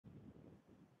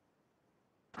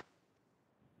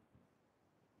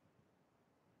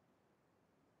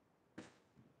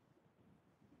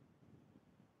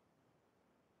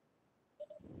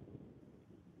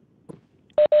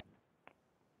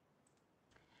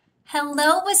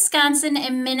Hello, Wisconsin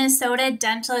and Minnesota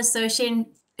Association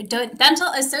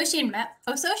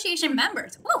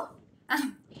members. Woo!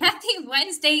 Happy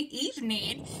Wednesday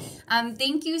evening.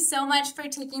 Thank you so much for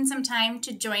taking some time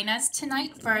to join us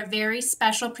tonight for a very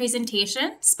special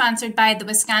presentation sponsored by the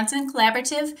Wisconsin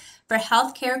Collaborative for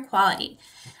Healthcare Quality.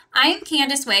 I'm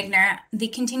Candace Wagner, the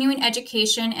Continuing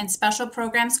Education and Special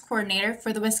Programs Coordinator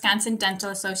for the Wisconsin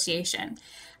Dental Association.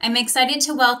 I'm excited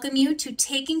to welcome you to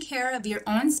Taking Care of Your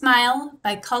Own Smile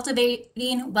by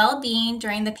Cultivating Well-Being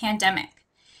During the Pandemic.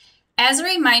 As a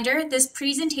reminder, this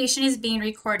presentation is being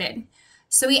recorded,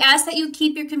 so we ask that you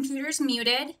keep your computers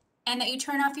muted and that you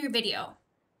turn off your video.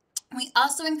 We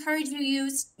also encourage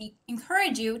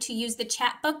you to use the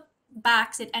chat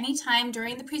box at any time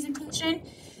during the presentation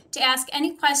to ask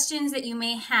any questions that you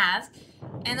may have,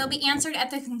 and they'll be answered at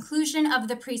the conclusion of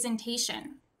the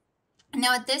presentation.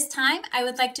 Now at this time, I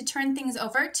would like to turn things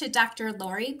over to Dr.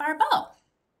 Lori Barbeau.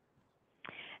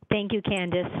 Thank you,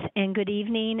 Candace, and good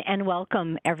evening and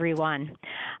welcome, everyone.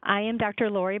 I am Dr.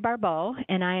 Lori Barbeau,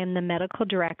 and I am the Medical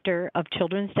Director of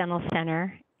Children's Dental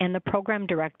Center and the Program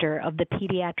Director of the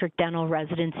Pediatric Dental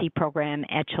Residency Program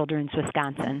at Children's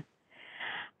Wisconsin.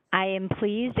 I am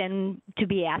pleased to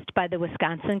be asked by the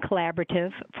Wisconsin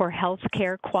Collaborative for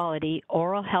Healthcare Quality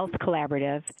Oral Health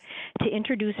Collaborative to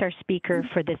introduce our speaker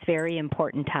for this very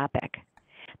important topic.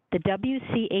 The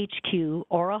WCHQ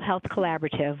Oral Health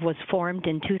Collaborative was formed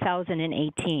in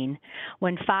 2018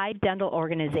 when 5 dental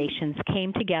organizations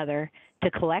came together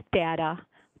to collect data,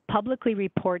 publicly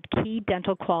report key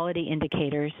dental quality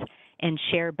indicators, and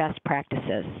share best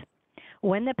practices.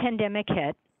 When the pandemic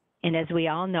hit, and as we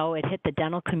all know, it hit the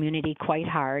dental community quite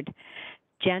hard,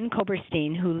 Jen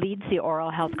Koberstein, who leads the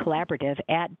Oral Health Collaborative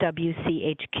at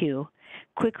WCHQ,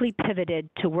 quickly pivoted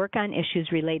to work on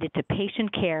issues related to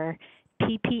patient care,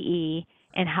 PPE,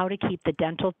 and how to keep the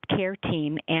dental care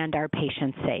team and our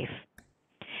patients safe.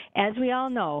 As we all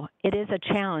know, it is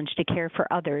a challenge to care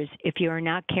for others if you are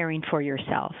not caring for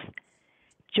yourself.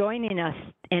 Joining us,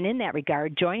 and in that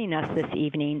regard, joining us this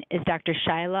evening is Dr.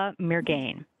 Shyla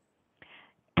Mergain.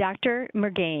 Dr.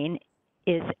 Mergain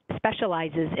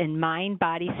specializes in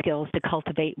mind-body skills to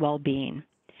cultivate well-being.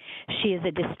 She is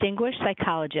a distinguished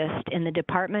psychologist in the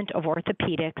Department of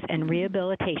Orthopedics and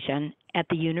Rehabilitation at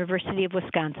the University of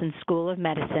Wisconsin School of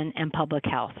Medicine and Public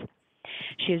Health.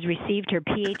 She has received her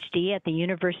PhD at the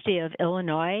University of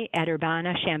Illinois at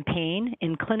Urbana-Champaign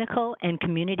in clinical and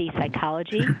community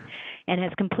psychology and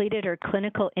has completed her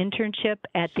clinical internship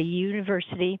at the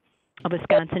University of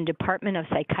Wisconsin Department of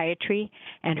Psychiatry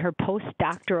and her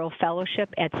postdoctoral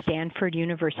fellowship at Stanford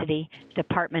University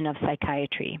Department of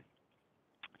Psychiatry.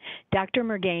 Dr.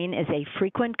 Mergain is a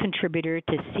frequent contributor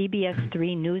to CBS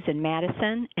 3 News in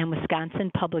Madison and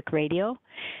Wisconsin Public Radio,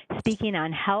 speaking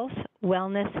on health,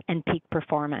 wellness, and peak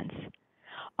performance.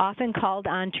 Often called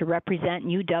on to represent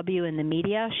UW in the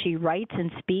media, she writes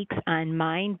and speaks on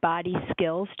mind-body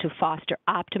skills to foster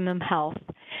optimum health,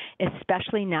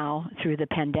 especially now through the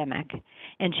pandemic.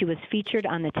 And she was featured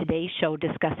on the Today Show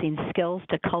discussing skills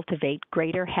to cultivate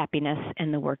greater happiness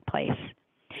in the workplace.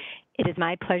 It is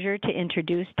my pleasure to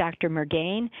introduce Dr.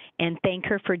 Mergain and thank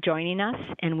her for joining us,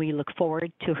 and we look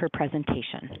forward to her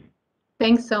presentation.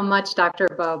 Thanks so much, Dr.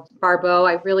 Barbeau.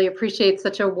 I really appreciate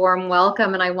such a warm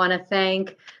welcome, and I want to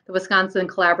thank the Wisconsin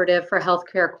Collaborative for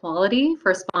Healthcare Quality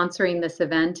for sponsoring this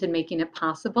event and making it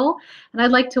possible. And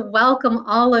I'd like to welcome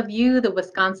all of you, the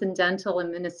Wisconsin Dental and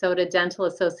Minnesota Dental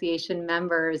Association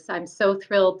members. I'm so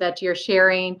thrilled that you're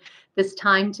sharing this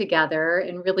time together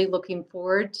and really looking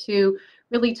forward to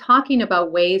really talking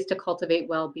about ways to cultivate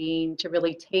well-being, to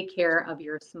really take care of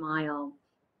your smile.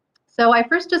 So I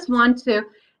first just want to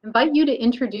invite you to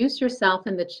introduce yourself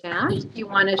in the chat. If you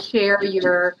want to share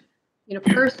your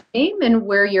first name and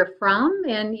where you're from,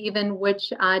 and even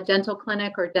which dental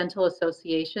clinic or dental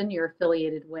association you're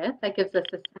affiliated with. That gives us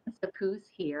a sense of who's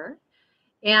here.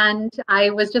 And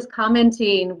I was just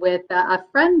commenting with a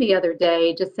friend the other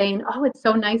day, just saying, oh, it's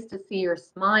so nice to see your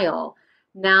smile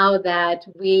now that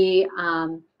we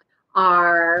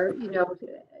are,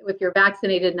 if you're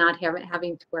vaccinated, not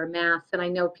having to wear masks. And I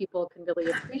know people can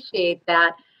really appreciate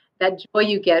that joy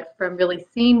you get from really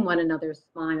seeing one another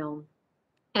smile.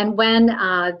 And when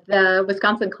the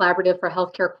Wisconsin Collaborative for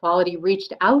Healthcare Quality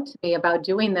reached out to me about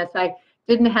doing this, I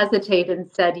didn't hesitate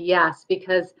and said yes,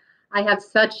 because I have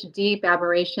such deep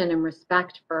admiration and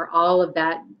respect for all of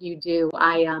that you do.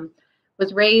 I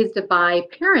was raised by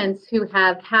parents who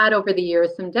have had over the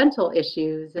years some dental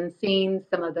issues and seen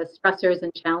some of the stressors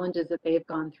and challenges that they've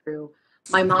gone through.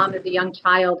 My mom, as a young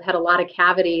child, had a lot of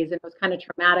cavities, and it was kind of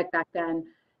traumatic back then.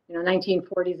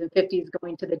 1940s and 50s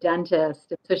going to the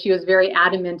dentist. And so she was very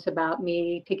adamant about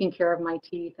me taking care of my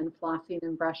teeth and flossing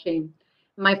and brushing.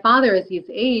 My father, as he's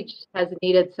aged, has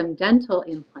needed some dental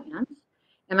implants.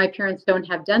 And my parents don't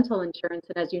have dental insurance.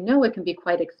 And as you know, it can be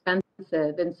quite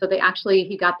expensive. And so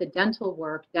he got the dental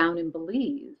work down in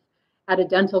Belize at a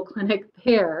dental clinic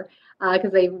there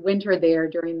because they winter there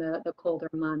during the colder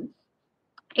months.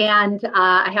 And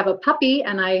I have a puppy,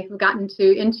 and I've gotten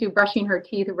into brushing her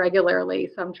teeth regularly.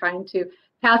 So I'm trying to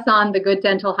pass on the good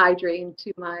dental hygiene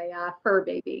to my fur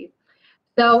baby.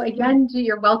 So again,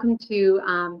 you're welcome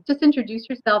to just introduce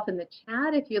yourself in the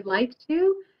chat if you'd like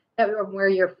to, where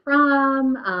you're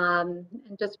from, and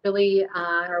just really,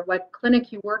 or what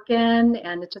clinic you work in,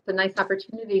 and it's just a nice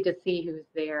opportunity to see who's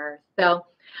there. So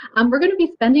we're going to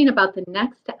be spending about the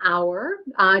next hour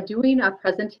doing a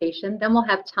presentation. Then we'll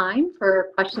have time for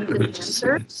questions and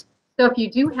answers. So if you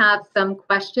do have some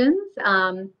questions,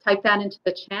 type that into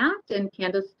the chat, and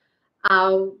Candace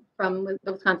from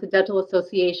the Wisconsin Dental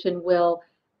Association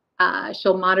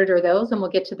she'll monitor those, and we'll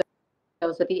get to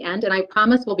those at the end. And I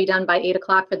promise we'll be done by 8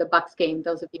 o'clock for the Bucks game,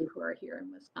 those of you who are here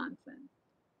in Wisconsin.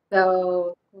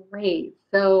 So great.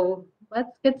 So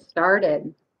let's get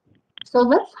started. So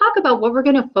let's talk about what we're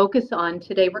going to focus on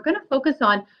today. We're going to focus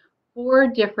on 4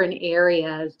 different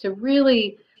areas to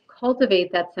really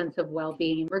cultivate that sense of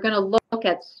well-being. We're going to look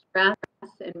at stress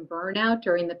and burnout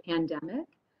during the pandemic.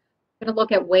 We're going to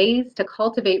look at ways to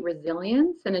cultivate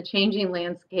resilience in a changing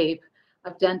landscape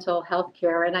of dental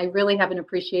healthcare. And I really have an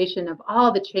appreciation of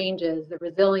all the changes, the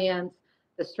resilience,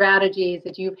 the strategies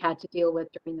that you've had to deal with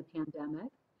during the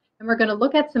pandemic. And we're going to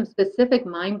look at some specific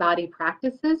mind-body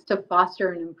practices to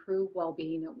foster and improve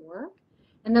well-being at work.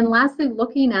 And then lastly,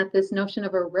 looking at this notion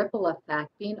of a ripple effect,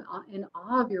 being in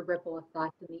awe of your ripple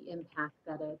effect and the impact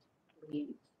that it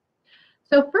leaves.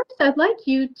 So first, I'd like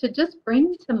you to just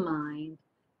bring to mind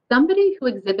somebody who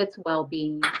exhibits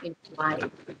well-being in your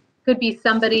life. Could be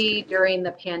somebody during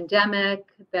the pandemic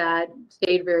that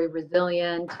stayed very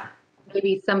resilient.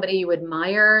 Maybe somebody you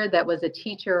admire that was a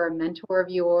teacher or mentor of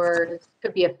yours.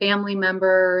 Could be a family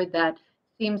member that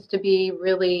seems to be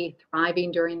really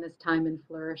thriving during this time and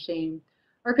flourishing.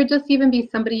 Or it could just even be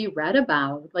somebody you read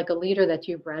about, like a leader that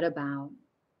you've read about.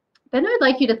 Then I'd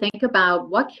like you to think about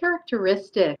what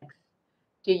characteristics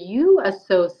do you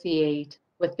associate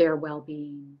with their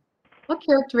well-being? What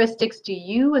characteristics do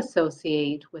you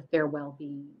associate with their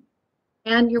well-being?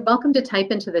 And you're welcome to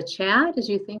type into the chat as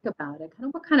you think about it. Kind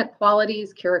of what kind of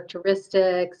qualities,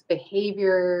 characteristics,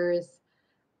 behaviors,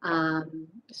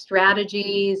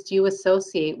 strategies do you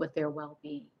associate with their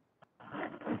well-being?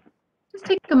 Just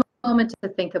take a moment to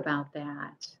think about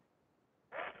that.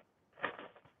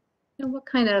 What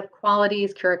kind of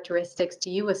qualities, characteristics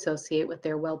do you associate with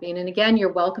their well-being? And again,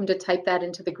 you're welcome to type that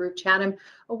into the group chat. I'm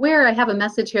aware I have a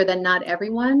message here that not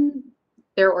everyone,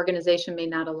 their organization may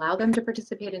not allow them to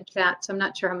participate in chat. So I'm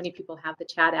not sure how many people have the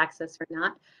chat access or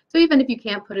not. So even if you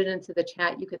can't put it into the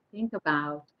chat, you could think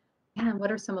about, man,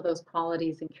 what are some of those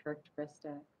qualities and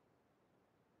characteristics?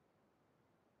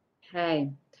 Okay.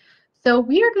 So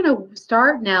we are going to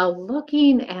start now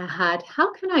looking at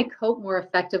how can I cope more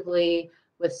effectively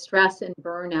with stress and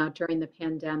burnout during the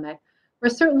pandemic. We're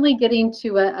certainly getting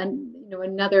to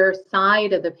another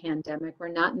side of the pandemic. We're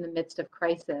not in the midst of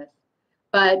crisis,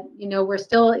 but we're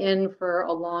still in for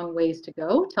a long ways to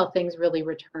go till things really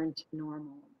return to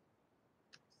normal.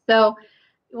 So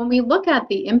when we look at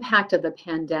the impact of the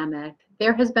pandemic,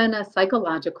 there has been a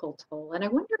psychological toll, and I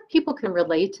wonder if people can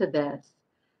relate to this.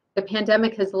 The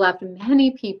pandemic has left many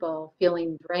people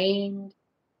feeling drained,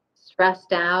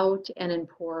 stressed out, and in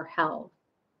poor health.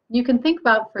 You can think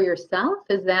about for yourself,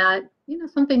 is that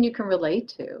something you can relate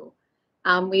to?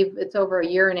 It's over a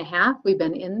year and a half we've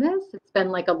been in this. It's been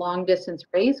like a long distance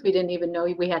race we didn't even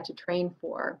know we had to train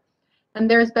for.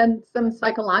 And there's been some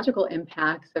psychological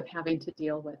impacts of having to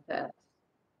deal with this.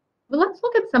 Well, let's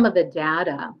look at some of the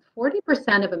data.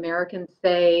 40% of Americans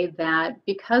say that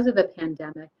because of the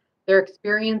pandemic, they're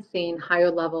experiencing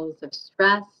higher levels of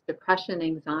stress, depression,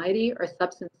 anxiety, or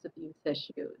substance abuse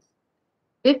issues.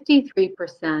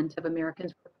 53% of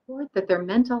Americans report that their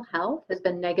mental health has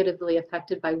been negatively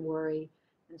affected by worry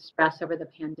and stress over the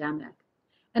pandemic.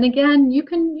 And again, you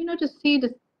can, just see,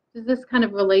 does this kind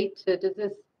of relate to, does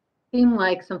this seem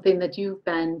like something that you've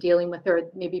been dealing with, or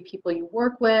maybe people you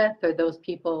work with, or those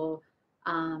people,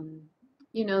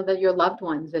 that your loved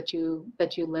ones that you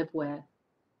live with,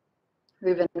 or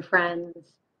even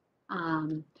friends.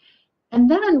 And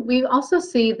then we also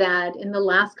see that in the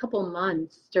last couple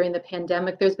months during the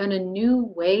pandemic, there's been a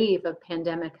new wave of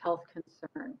pandemic health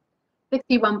concern.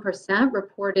 61%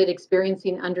 reported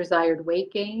experiencing undesired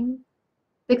weight gain.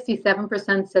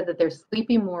 67% said that they're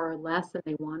sleeping more or less than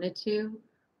they wanted to.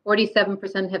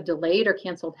 47% have delayed or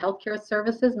canceled healthcare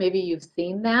services. Maybe you've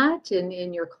seen that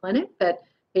in your clinic, that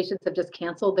patients have just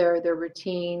canceled their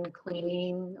routine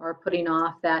cleaning or putting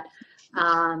off that,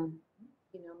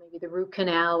 maybe the root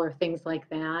canal or things like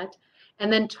that.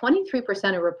 And then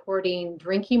 23% are reporting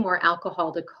drinking more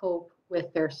alcohol to cope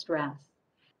with their stress.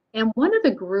 And one of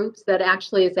the groups that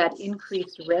actually is at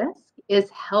increased risk is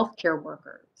healthcare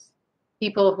workers,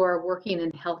 people who are working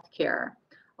in healthcare,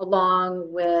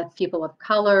 along with people of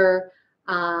color,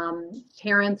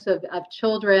 parents of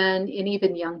children, and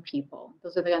even young people.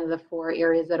 Those are kind of the four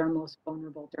areas that are most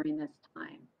vulnerable during this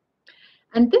time.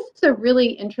 And this is a really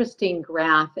interesting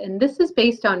graph, and this is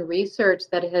based on research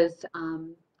that has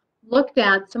looked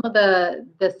at some of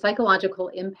the psychological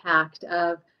impact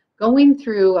of going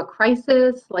through a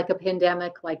crisis like a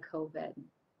pandemic like COVID.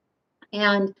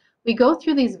 And we go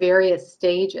through these various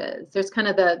stages. There's kind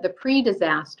of the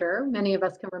pre-disaster. Many of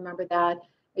us can remember that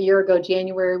a year ago,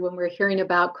 January, when we were hearing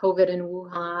about COVID in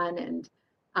Wuhan,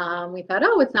 and we thought,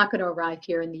 oh, it's not going to arrive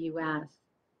here in the US.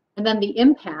 And then the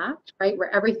impact, right,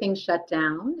 where everything shut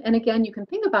down. And again, you can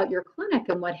think about your clinic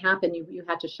and what happened. You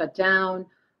had to shut down.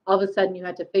 All of a sudden, you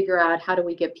had to figure out, how do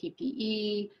we get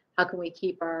PPE? How can we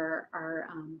keep our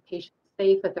patients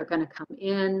safe if they're going to come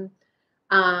in?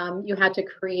 You had to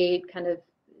create kind of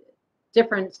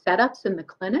different setups in the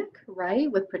clinic,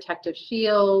 right, with protective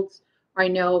shields. Or I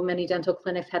know many dental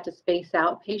clinics had to space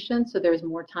out patients, so there's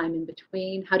more time in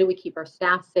between. How do we keep our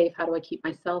staff safe? How do I keep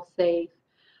myself safe?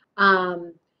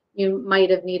 You might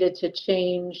have needed to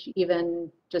change even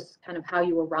just kind of how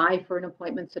you arrive for an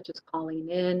appointment, such as calling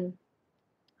in.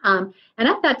 And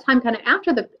at that time, kind of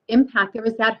after the impact, there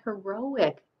was that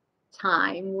heroic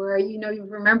time where, you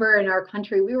remember in our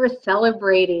country, we were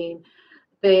celebrating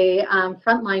the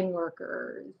frontline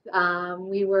workers.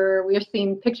 We were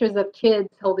seeing pictures of kids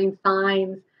holding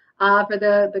signs for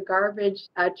the garbage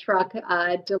truck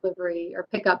delivery or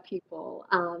pickup people,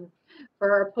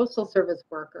 for our postal service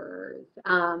workers.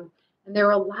 And there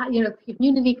were a lot,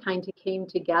 community kind of came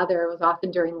together. It was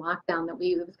often during lockdown that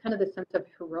it was kind of the sense of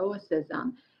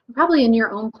heroicism. And probably in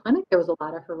your own clinic, there was a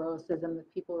lot of heroicism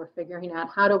that people were figuring out,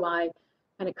 how do I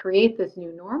kind of create this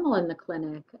new normal in the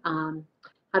clinic?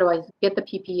 How do I get the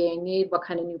PPE I need? What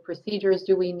kind of new procedures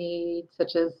do we need?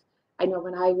 Such as, I know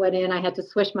when I went in, I had to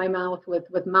swish my mouth with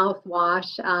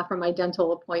mouthwash for my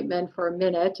dental appointment for a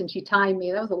minute, and she timed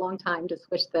me. That was a long time to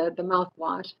swish the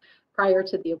mouthwash prior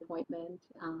to the appointment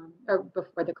or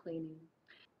before the cleaning.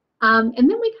 And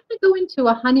then we kind of go into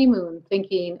a honeymoon,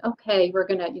 thinking, okay, we're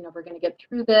gonna get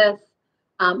through this.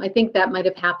 I think that might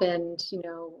have happened,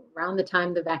 around the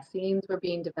time the vaccines were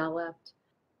being developed.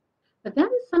 But then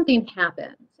something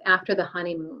happens after the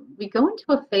honeymoon. We go into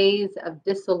a phase of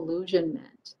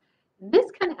disillusionment. This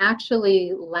can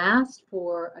actually last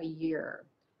for a year.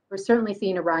 We're certainly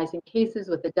seeing a rise in cases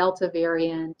with the Delta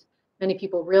variant. Many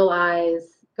people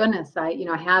realize, goodness,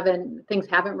 things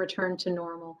haven't returned to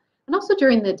normal. And also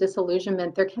during the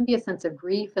disillusionment, there can be a sense of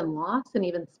grief and loss, and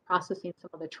even processing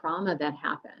some of the trauma that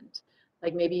happened.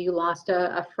 Like maybe you lost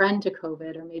a friend to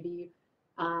COVID, or maybe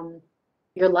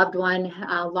your loved one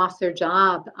lost their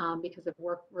job because of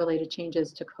work-related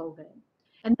changes to COVID.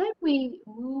 And then we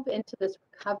move into this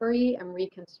recovery and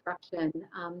reconstruction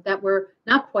that we're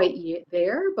not quite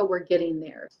there, but we're getting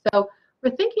there. So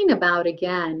we're thinking about,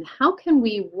 again, how can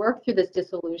we work through this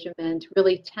disillusionment,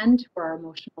 really tend to our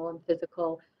emotional and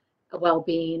physical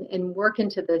well-being, and work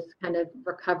into this kind of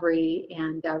recovery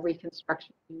and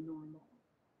reconstruction new normal.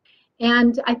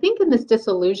 And I think in this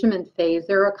disillusionment phase,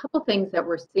 there are a couple things that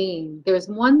we're seeing. There's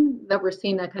one that we're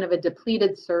seeing, a kind of a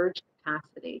depleted surge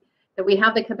capacity, that we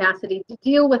have the capacity to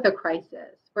deal with a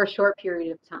crisis for a short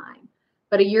period of time.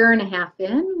 But a year and a half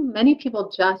in, many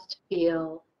people just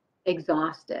feel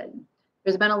exhausted.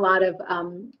 There's been a lot of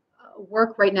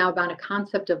work right now about a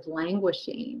concept of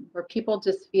languishing, where people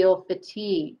just feel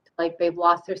fatigued, like they've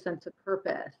lost their sense of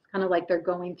purpose, kind of like they're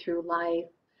going through life.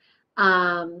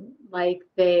 Like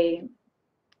they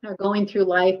are going through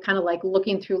life, kind of like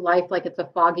looking through life like it's a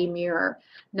foggy mirror,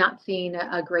 not seeing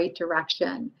a great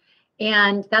direction.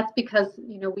 And that's because,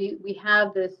 we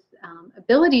have this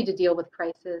ability to deal with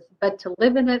crisis, but to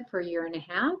live in it for a year and a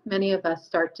half, many of us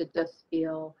start to just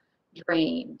feel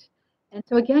drained. And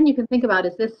so again, you can think about,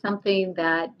 is this something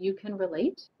that you can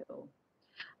relate to?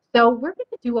 So we're going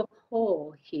to do a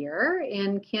poll here,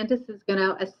 and Candace is going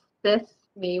to assist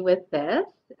me with this.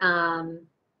 We're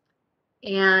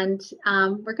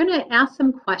going to ask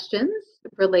some questions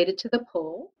related to the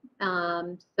poll.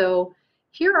 So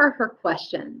here are her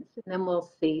questions, and then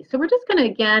we'll see. So we're just going to,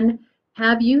 again,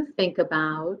 have you think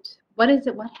about,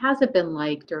 what has it been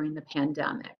like during the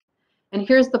pandemic? And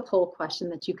here's the poll question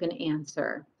that you can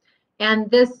answer.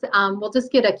 And this, we'll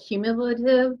just get a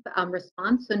cumulative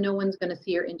response, so no one's going to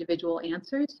see your individual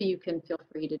answers, so you can feel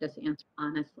free to just answer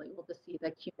honestly. We'll just see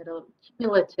the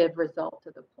cumulative result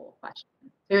of the poll question.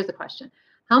 Here's the question.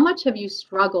 How much have you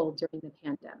struggled during the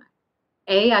pandemic?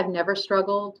 A, I've never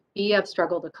struggled. B, I've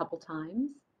struggled a couple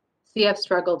times. C, I've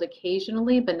struggled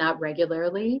occasionally, but not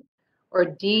regularly. Or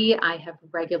D, I have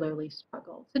regularly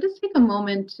struggled. So just take a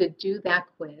moment to do that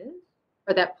quiz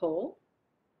or that poll.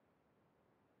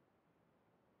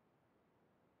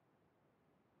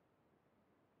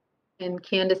 And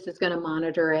Candace is going to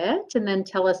monitor it and then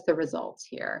tell us the results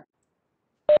here.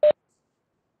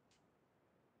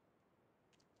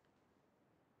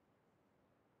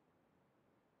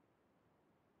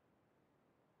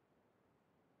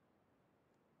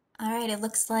 All right, it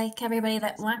looks like everybody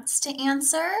that wants to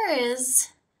answer is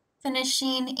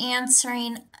finishing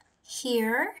answering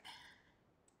here.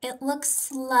 It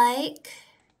looks like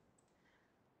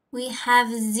we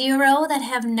have 0 that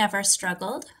have never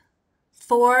struggled,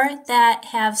 4 that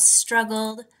have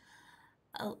struggled.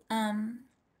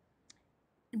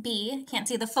 B, can't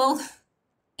see the full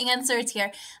answers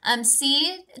here.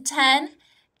 C, 10,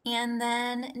 and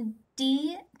then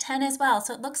D, 10 as well.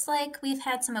 So it looks like we've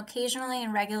had some occasionally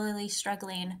and regularly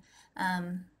struggling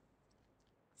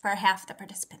for half the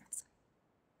participants.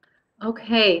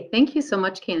 Okay, thank you so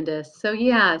much, Candace. So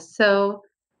yeah,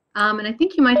 and I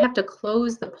think you might have to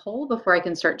close the poll before I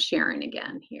can start sharing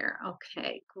again here.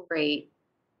 Okay, great.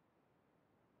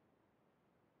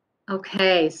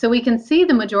 Okay, so we can see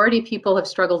the majority of people have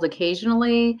struggled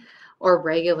occasionally or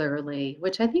regularly,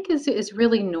 which I think is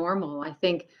really normal. I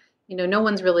think, no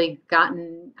one's really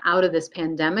gotten out of this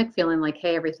pandemic feeling like,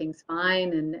 hey, everything's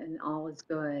fine and all is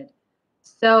good.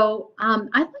 So I'd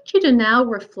like you to now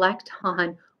reflect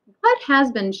on what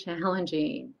has been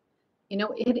challenging.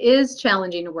 It is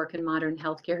challenging to work in modern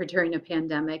healthcare during a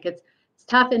pandemic. It's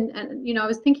tough. And I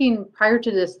was thinking prior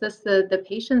to the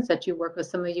patients that you work with,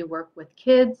 some of you work with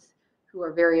kids who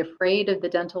are very afraid of the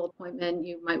dental appointment.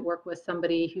 You might work with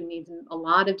somebody who needs a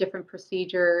lot of different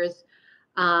procedures,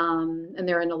 and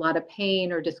they're in a lot of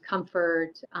pain or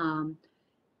discomfort.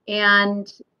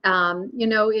 And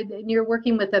you're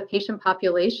working with a patient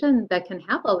population that can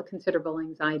have a considerable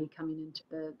anxiety coming into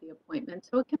the appointment.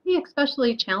 So it can be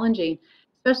especially challenging,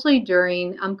 especially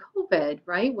during COVID,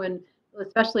 right?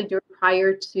 Especially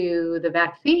prior to the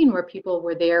vaccine, where people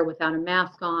were there without a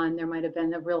mask on, there might have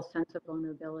been a real sense of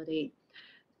vulnerability.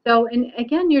 So, and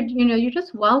again, you're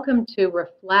just welcome to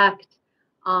reflect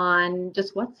on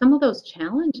just what some of those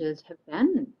challenges have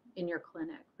been in your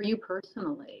clinic for you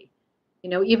personally.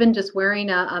 Even just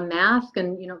wearing a mask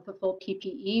and, the full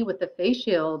PPE with the face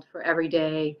shield for every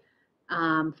day,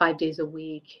 5 days a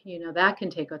week, that can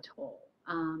take a toll.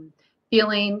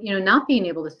 Feeling, not being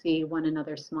able to see one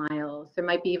another's smiles. There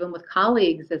might be even with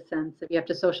colleagues a sense if you have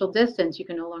to social distance, you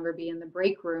can no longer be in the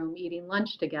break room eating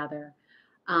lunch together.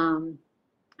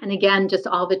 And again, just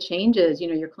all the changes,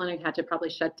 your clinic had to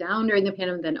probably shut down during the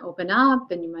pandemic, then open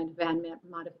up, and you might have had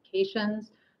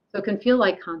modifications. So it can feel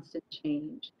like constant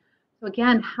change. So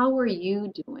again, how are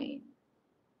you doing?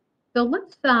 So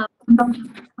let's,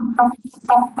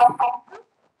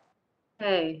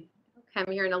 okay,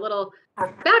 I'm hearing a little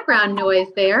background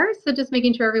noise there. So just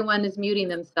making sure everyone is muting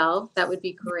themselves, that would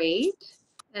be great.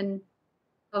 And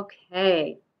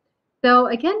okay. So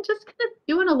again, just kind of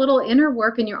doing a little inner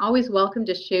work, and you're always welcome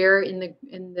to share in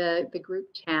the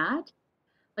group chat,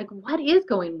 like what is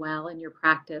going well in your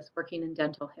practice working in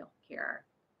dental health care?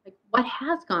 Like what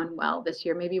has gone well this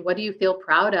year? Maybe what do you feel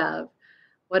proud of?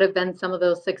 What have been some of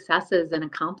those successes and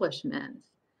accomplishments?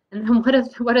 And then what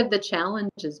have the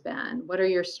challenges been? What are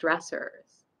your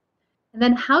stressors? And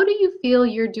then how do you feel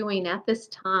you're doing at this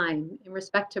time in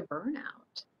respect to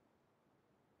burnout?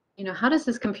 How does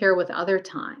this compare with other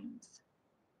times?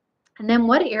 And then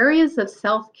what areas of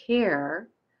self-care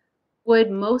would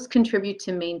most contribute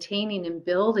to maintaining and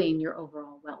building your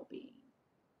overall well-being?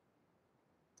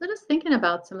 So just thinking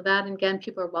about some of that, and again,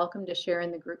 people are welcome to share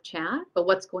in the group chat, but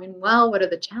what's going well? What are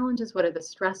the challenges? What are the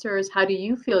stressors? How do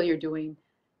you feel you're doing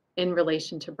in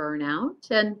relation to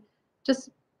burnout? And just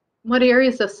what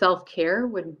areas of self-care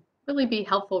would really be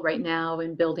helpful right now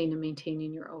in building and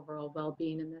maintaining your overall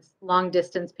well-being in this long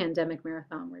distance pandemic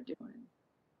marathon we're doing?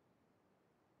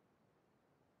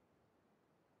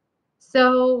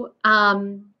 So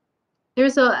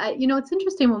it's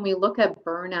interesting when we look at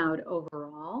burnout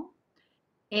overall,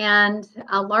 and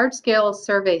a large scale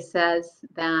survey says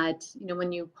that,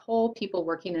 when you poll people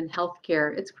working in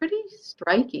healthcare, it's pretty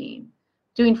striking.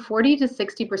 Doing 40 to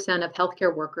 60% of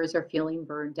healthcare workers are feeling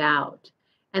burned out.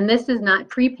 And this is not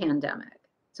pre-pandemic.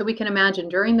 So we can imagine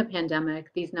during the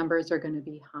pandemic, these numbers are going to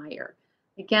be higher.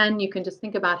 Again, you can just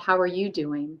think about how are you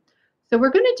doing. So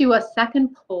we're going to do a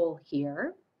second poll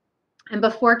here. And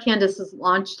before Candace has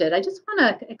launched it, I just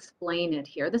want to explain it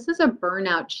here. This is a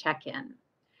burnout check-in.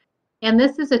 And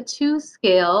this is a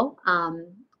 2-scale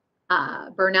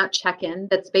burnout check-in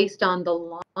that's based on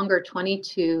the longer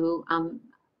 22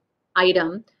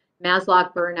 item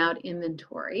Maslow burnout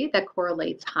inventory that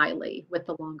correlates highly with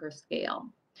the longer scale.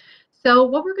 So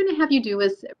what we're going to have you do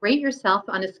is rate yourself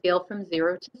on a scale from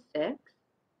 0 to 6.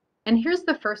 And here's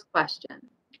the first question.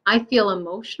 I feel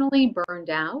emotionally burned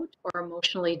out or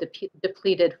emotionally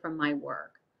depleted from my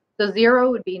work. So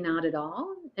 0 would be not at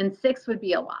all, and 6 would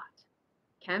be a lot.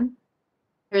 Okay.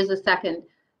 Here's a second,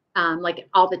 like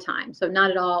all the time. So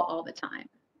not at all the time.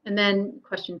 And then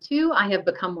question 2, I have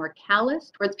become more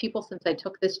callous towards people since I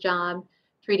took this job,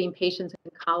 treating patients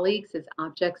and colleagues as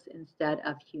objects instead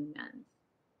of humans.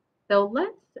 So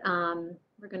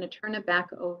we're going to turn it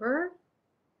back over.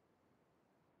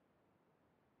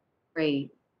 Great.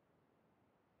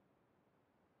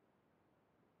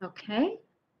 Okay.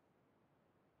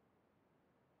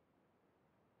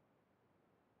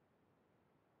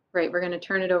 Great. We're going to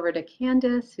turn it over to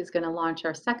Candace, who's going to launch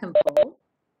our second poll.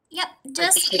 Yep,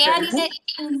 just adding it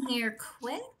in here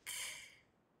quick.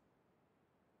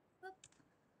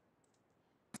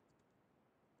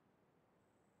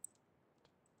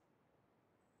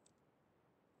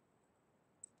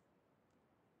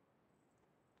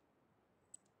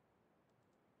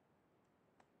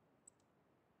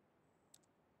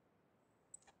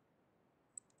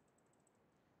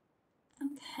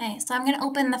 Okay, so I'm going to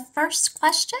open the first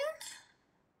question.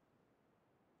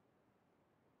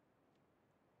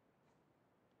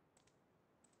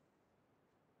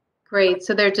 Great.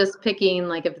 So they're just picking,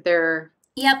 like, if they're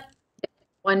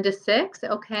 1 to 6,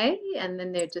 okay, and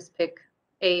then they just pick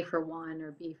A for 1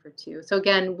 or B for 2. So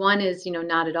again, 1 is,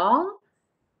 not at all.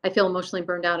 I feel emotionally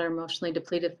burned out or emotionally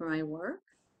depleted from my work.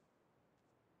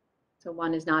 So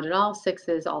 1 is not at all. 6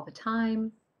 is all the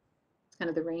time. It's kind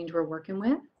of the range we're working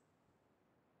with.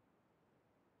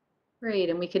 Great,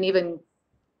 and we can even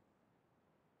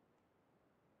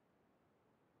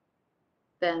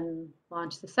then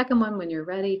launch the second one when you're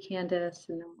ready, Candace,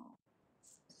 and then we'll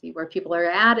see where people are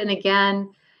at. And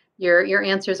again, your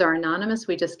answers are anonymous.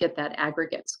 We just get that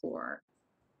aggregate score.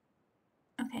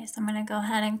 Okay, so I'm going to go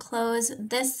ahead and close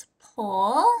this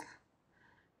poll.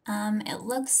 It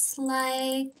looks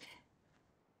like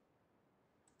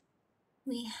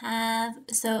we have,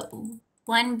 so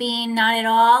 1 being not at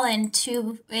all and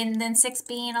 2, and then 6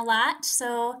 being a lot.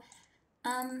 So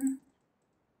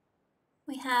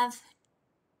we have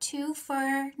 2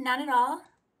 for not at all,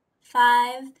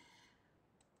 5,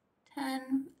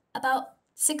 10, about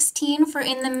 16 for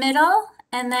in the middle,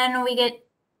 and then we get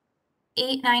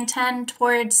 8, 9, 10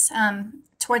 towards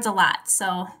a lot.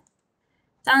 So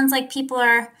sounds like people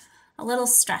are a little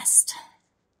stressed.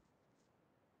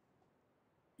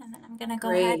 And then I'm going to go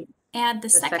ahead and add the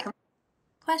second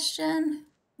question.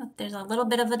 Oh, there's a little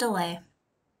bit of a delay.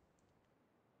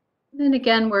 And then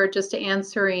again, we're just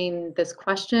answering this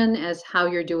question as how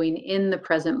you're doing in the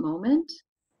present moment.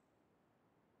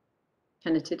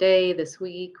 Kind of today, this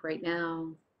week, right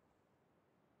now.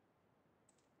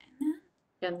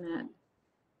 Again, that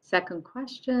second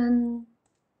question.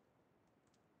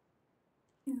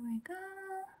 Here we go.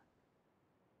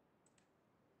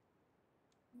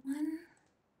 1,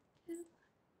 2.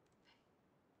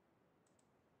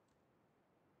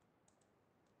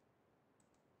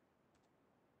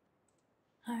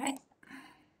 All right.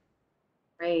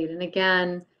 Great. And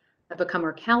again, I've become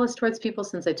more callous towards people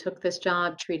since I took this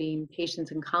job, treating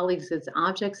patients and colleagues as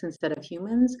objects instead of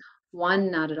humans.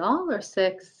 1, not at all, or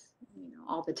 6,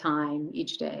 all the time,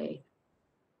 each day.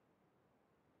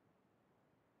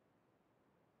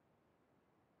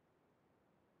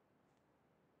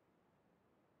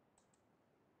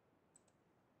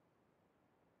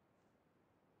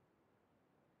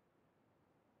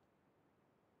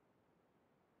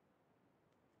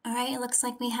 All right, it looks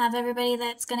like we have everybody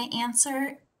that's going to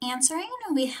answering.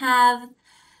 We have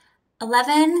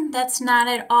 11, that's not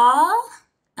at all.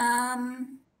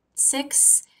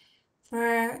 6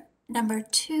 for number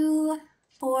 2,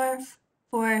 4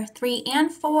 for 3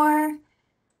 and 4.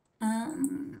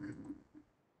 And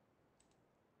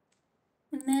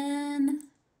then,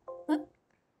 whoop.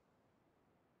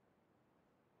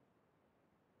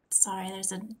 Sorry,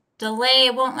 there's a delay.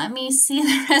 It won't let me see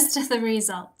the rest of the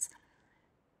results.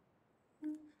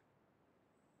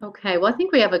 Okay, well, I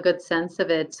think we have a good sense of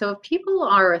it. So if people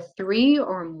are a 3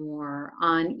 or more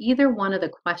on either one of the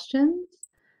questions,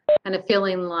 kind of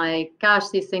feeling like, gosh,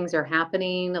 these things are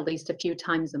happening at least a few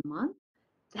times a month,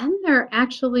 then they're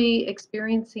actually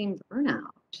experiencing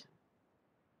burnout.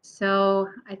 So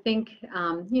I think,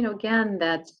 again,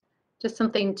 that's just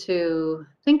something to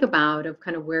think about of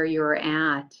kind of where you're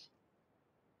at,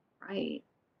 right?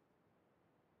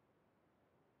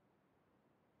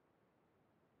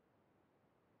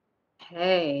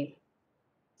 Okay.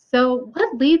 So,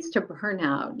 what leads to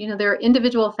burnout? There are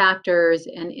individual factors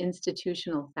and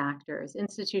institutional factors.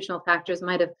 Institutional factors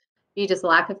might have be just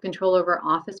lack of control over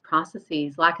office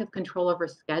processes, lack of control over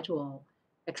schedule,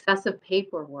 excessive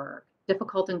paperwork,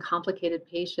 difficult and complicated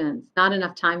patients, not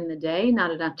enough time in the day,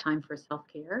 not enough time for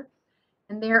self-care.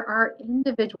 And there are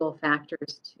individual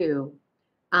factors too.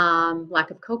 Lack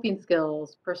of coping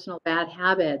skills, personal bad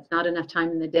habits, not enough time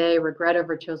in the day, regret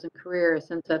over chosen career, a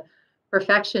sense of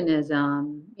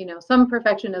perfectionism. Some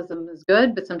perfectionism is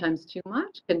good, but sometimes too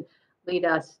much can lead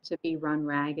us to be run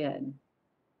ragged.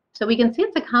 So we can see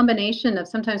it's a combination of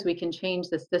sometimes we can change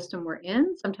the system we're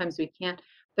in, sometimes we can't.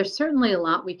 There's certainly a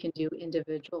lot we can do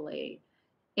individually.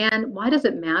 And why does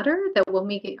it matter that when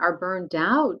we are burned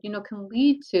out, can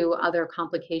lead to other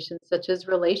complications such as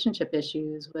relationship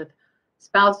issues with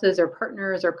spouses or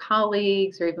partners or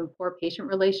colleagues or even poor patient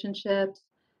relationships.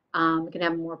 We can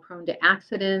have more prone to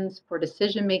accidents, poor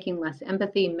decision making, less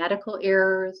empathy, medical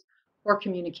errors, poor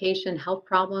communication, health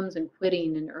problems, and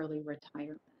quitting and early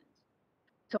retirement.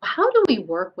 So how do we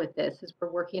work with this as we're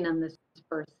working on this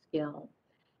first skill?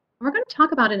 We're going to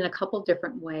talk about it in a couple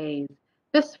different ways.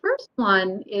 This first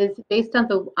one is based on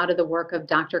out of the work of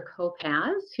Dr.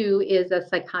 Kopaz, who is a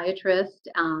psychiatrist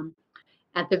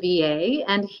at the VA,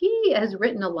 and he has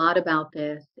written a lot about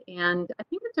this. And I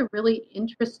think it's a really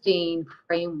interesting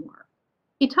framework.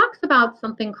 He talks about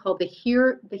something called the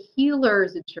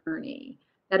healer's journey.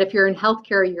 That if you're in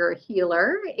healthcare, you're a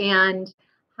healer, and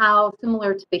how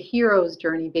similar to the hero's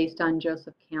journey based on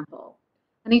Joseph Campbell.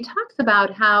 And he talks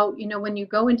about how, when you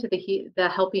go into the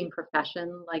helping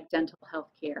profession like dental health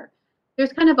care,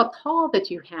 there's kind of a call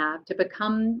that you have to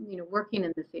become, working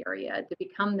in this area, to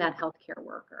become that healthcare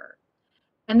worker.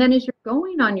 And then as you're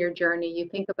going on your journey, you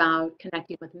think about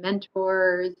connecting with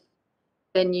mentors,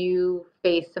 then you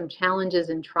face some challenges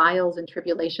and trials and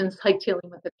tribulations like dealing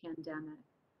with the pandemic.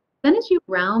 Then as you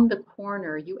round the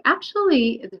corner,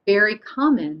 it's very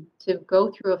common to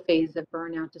go through a phase of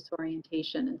burnout,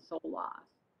 disorientation, and soul loss.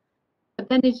 But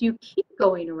then as you keep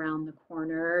going around the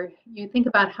corner, you think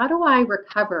about how do I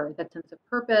recover that sense of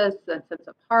purpose, that sense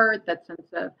of heart, that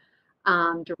sense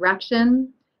of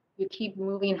direction. You keep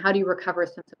moving. How do you recover a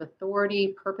sense of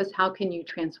authority, purpose? How can you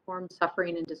transform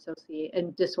suffering and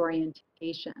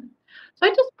disorientation? So I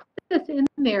just put this in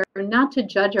there not to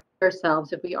judge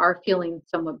ourselves if we are feeling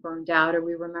somewhat burned out or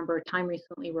we remember a time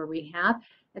recently where we have.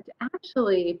 It's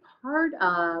actually part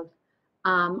of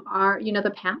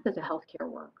the path as a healthcare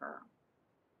worker.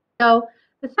 So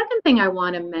the second thing I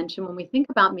want to mention when we think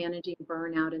about managing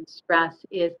burnout and stress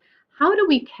is how do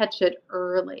we catch it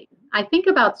early? I think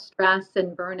about stress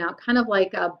and burnout kind of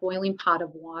like a boiling pot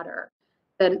of water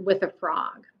that with a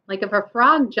frog. Like if a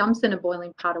frog jumps in a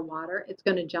boiling pot of water, it's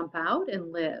going to jump out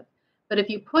and live. But if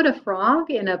you put a frog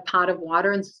in a pot of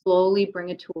water and slowly bring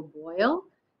it to a boil,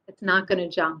 it's not going to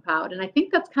jump out. And I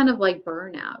think that's kind of like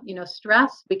burnout.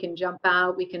 Stress, we can jump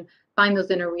out, we can find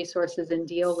those inner resources and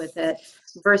deal with it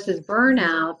versus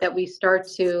burnout that we start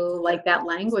to like that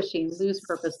languishing, lose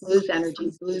purpose, lose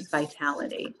energy, lose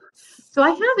vitality. So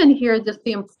I have in here just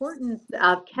the importance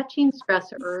of catching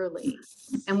stress early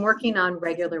and working on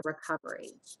regular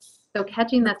recovery. So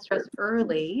catching that stress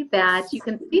early that you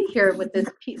can see here with this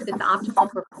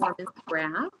optimal performance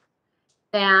graph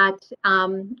that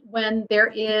when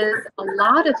there is a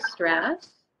lot of stress,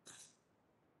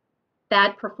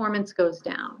 that performance goes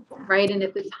down, right? And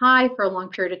if it's high for a long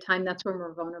period of time, that's when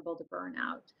we're vulnerable to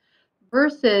burnout.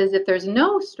 Versus if there's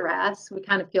no stress, we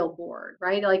kind of feel bored,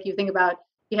 right? Like you think about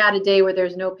you had a day where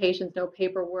there's no patients, no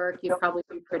paperwork, you'd probably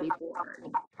be pretty bored.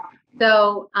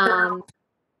 So,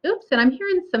 oops, and I'm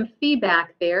hearing some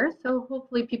feedback there. So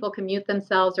hopefully people can mute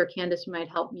themselves, or Candace, you might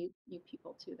help mute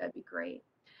people too. That'd be great.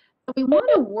 So we want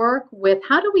to work with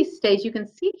how do we stay, as you can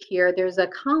see here, there's a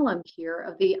column here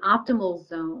of the optimal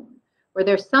zone where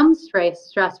there's some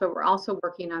stress, but we're also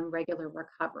working on regular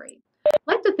recovery. I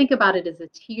like to think about it as a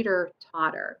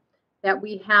teeter-totter, that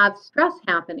we have stress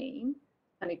happening,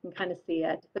 and you can kind of see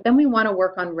it, but then we want to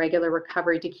work on regular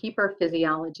recovery to keep our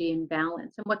physiology in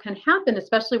balance. And what can happen,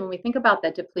 especially when we think about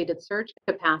that depleted surge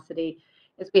capacity,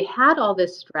 is we had all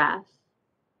this stress,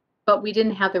 but we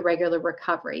didn't have the regular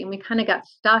recovery, and we kind of got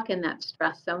stuck in that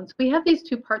stress zone. So we have these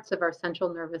two parts of our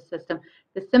central nervous system,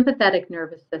 the sympathetic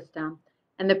nervous system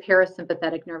and the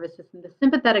parasympathetic nervous system. The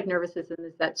sympathetic nervous system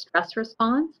is that stress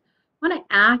response. We want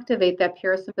to activate that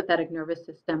parasympathetic nervous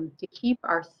system to keep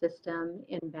our system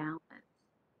in balance.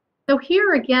 So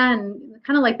here again,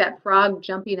 kind of like that frog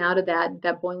jumping out of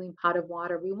that boiling pot of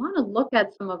water, we want to look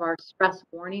at some of our stress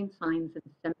warning signs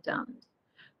and symptoms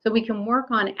so we can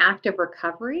work on active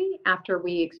recovery after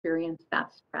we experience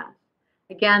that stress.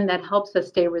 Again, that helps us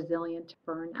stay resilient to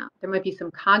burnout. There might be some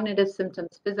cognitive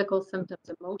symptoms, physical symptoms,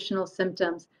 emotional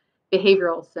symptoms,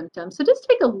 behavioral symptoms. So just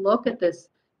take a look at this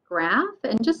graph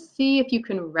and just see if you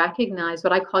can recognize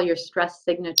what I call your stress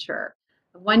signature.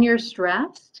 When you're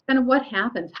stressed, kind of what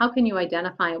happens? How can you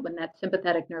identify it when that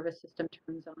sympathetic nervous system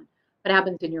turns on? What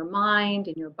happens in your mind,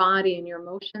 in your body, in your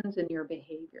emotions, in your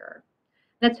behavior?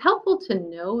 And it's helpful to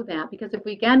know that because if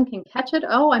we again can catch it,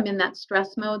 oh, I'm in that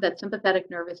stress mode, that sympathetic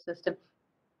nervous system,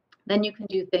 then you can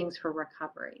do things for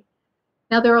recovery.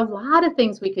 Now, there are a lot of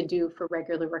things we could do for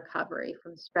regular recovery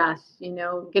from stress,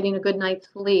 getting a good night's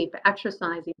sleep,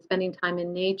 exercising, spending time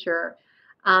in nature,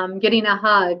 getting a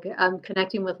hug,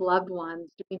 connecting with loved ones,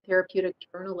 doing therapeutic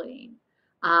journaling,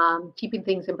 keeping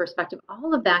things in perspective.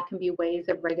 All of that can be ways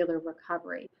of regular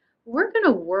recovery. We're going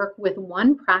to work with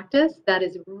one practice that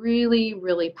is really,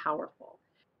 really powerful.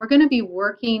 We're going to be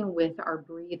working with our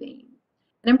breathing.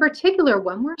 And in particular,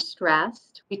 when we're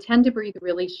stressed, we tend to breathe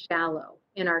really shallow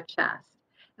in our chest.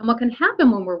 And what can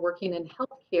happen when we're working in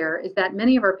healthcare is that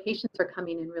many of our patients are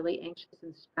coming in really anxious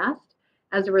and stressed.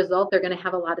 As a result, they're going to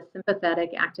have a lot of sympathetic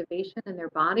activation in their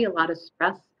body, a lot of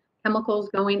stress chemicals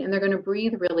going, and they're going to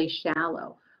breathe really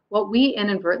shallow. What we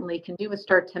inadvertently can do is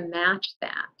start to match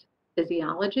that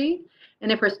physiology.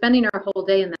 And if we're spending our whole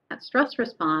day in that stress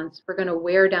response, we're going to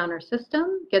wear down our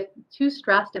system, get too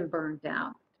stressed and burned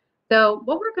out. So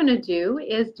what we're going to do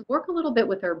is work a little bit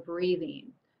with our breathing.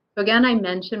 So again, I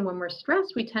mentioned when we're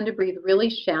stressed, we tend to breathe really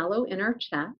shallow in our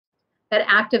chest. That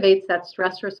activates that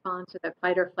stress response or that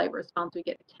fight or flight response. We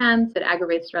get tense, it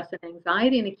aggravates stress and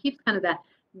anxiety, and it keeps kind of that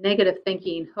negative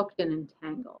thinking hooked and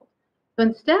entangled. So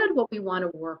instead, what we want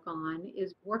to work on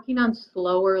is working on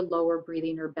slower, lower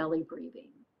breathing or belly breathing.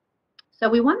 So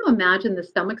we want to imagine the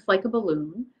stomach's like a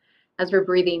balloon. As we're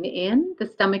breathing in, the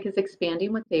stomach is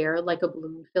expanding with air, like a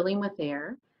balloon filling with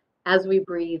air. As we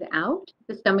breathe out,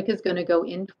 the stomach is going to go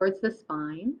in towards the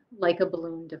spine, like a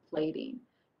balloon deflating.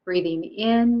 Breathing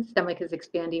in, stomach is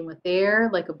expanding with air,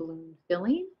 like a balloon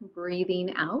filling.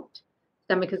 Breathing out,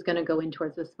 stomach is going to go in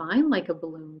towards the spine, like a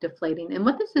balloon deflating. And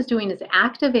what this is doing is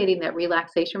activating that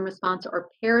relaxation response or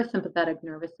parasympathetic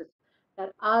nervous system,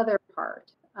 that other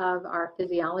part of our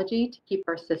physiology to keep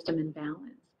our system in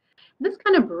balance. This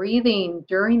kind of breathing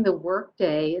during the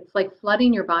workday, it's like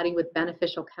flooding your body with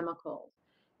beneficial chemicals.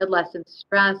 It lessens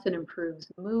stress, it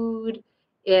improves mood,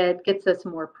 it gets us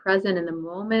more present in the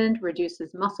moment,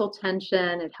 reduces muscle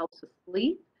tension, it helps with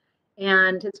sleep.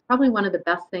 And it's probably one of the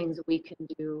best things we can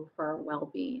do for our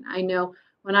well-being. I know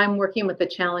when I'm working with a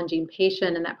challenging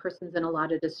patient and that person's in a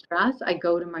lot of distress, I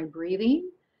go to my breathing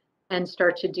and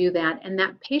start to do that. And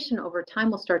that patient over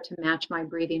time will start to match my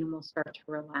breathing and will start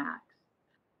to relax.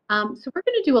 So we're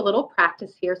going to do a little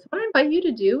practice here. So what I invite you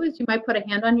to do is you might put a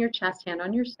hand on your chest, hand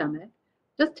on your stomach.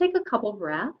 Just take a couple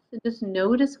breaths and just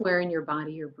notice where in your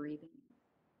body you're breathing.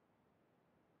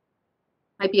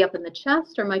 Might be up in the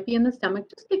chest or might be in the stomach.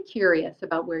 Just get curious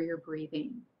about where you're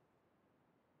breathing.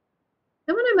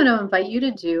 Then what I'm going to invite you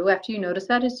to do after you notice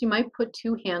that is you might put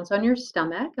two hands on your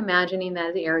stomach, imagining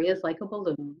that area is like a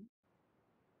balloon.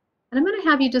 And I'm going to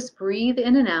have you just breathe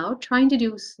in and out, trying to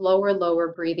do slower, lower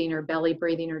breathing or belly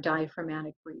breathing or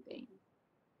diaphragmatic breathing.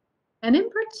 And in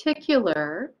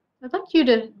particular, I'd like you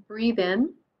to breathe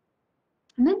in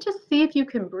and then just see if you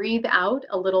can breathe out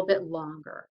a little bit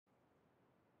longer.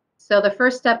 So the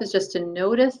first step is just to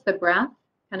notice the breath,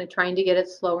 kind of trying to get it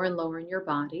slower and lower in your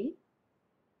body,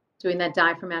 doing that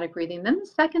diaphragmatic breathing. Then the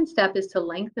second step is to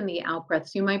lengthen the out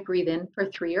breaths. You might breathe in for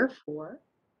 3 or 4.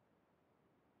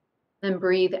 Then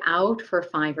breathe out for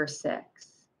 5 or 6.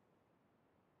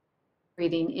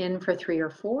 Breathing in for 3 or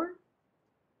 4,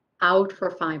 out for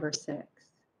 5 or 6.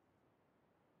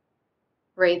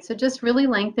 Great, so just really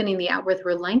lengthening the out breath.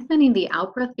 We're lengthening the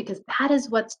out breath because that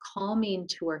is what's calming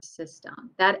to our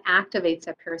system. That activates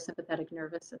that parasympathetic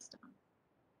nervous system.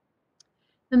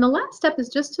 Then the last step is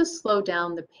just to slow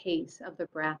down the pace of the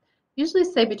breath. Usually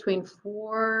say between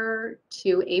 4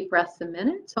 to 8 breaths a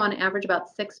minute. So on average about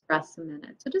 6 breaths a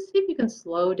minute. So just see if you can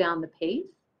slow down the pace.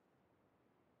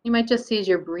 You might just see as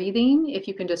you're breathing, if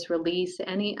you can just release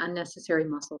any unnecessary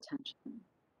muscle tension.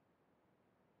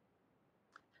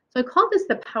 So I call this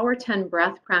the Power 10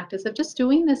 breath practice of just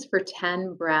doing this for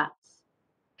 10 breaths.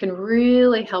 Can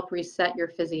really help reset your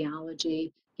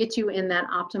physiology, get you in that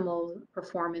optimal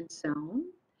performance zone,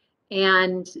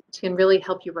 and can really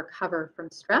help you recover from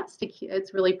stress.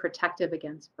 It's really protective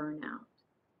against burnout.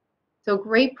 So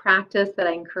great practice that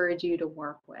I encourage you to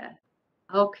work with.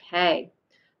 Okay,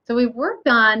 so we've worked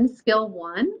on skill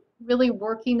one, really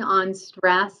working on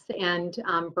stress and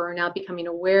burnout, becoming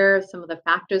aware of some of the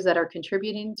factors that are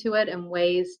contributing to it and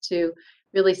ways to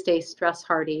really stay stress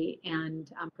hardy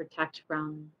and protect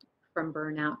from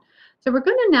burnout. So we're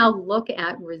going to now look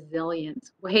at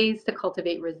resilience, ways to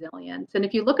cultivate resilience. And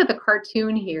if you look at the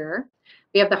cartoon here,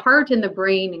 we have the heart and the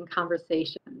brain in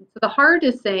conversation. So the heart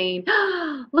is saying,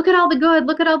 oh, look at all the good,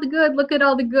 look at all the good, look at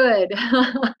all the good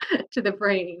to the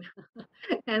brain.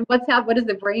 And what is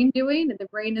the brain doing? And the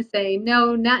brain is saying,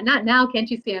 no, not now. Can't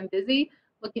you see I'm busy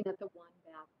looking at the one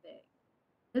bad thing?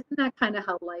 Isn't that kind of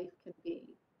how life can be?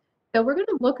 So we're going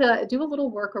to do a little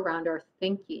work around our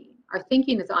thinking. Our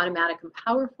thinking is automatic and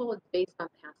powerful. It's based on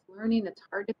past learning. It's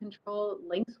hard to control. It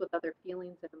links with other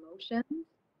feelings and emotions.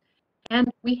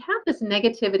 And we have this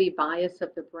negativity bias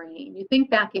of the brain. You think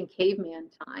back in caveman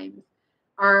times,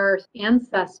 our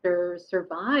ancestors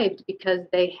survived because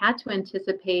they had to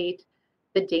anticipate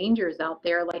the dangers out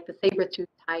there, like the saber-toothed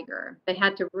tiger. They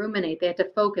had to ruminate, they had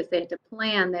to focus, they had to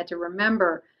plan, they had to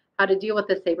remember how to deal with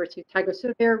the saber-toothed tiger.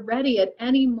 So they're ready at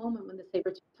any moment when the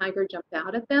saber-toothed tiger jumped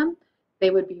out at them,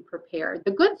 they would be prepared.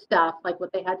 The good stuff, like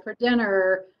what they had for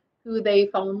dinner, who they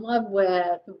fell in love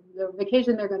with, the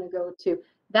vacation they're going to go to,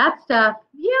 that stuff,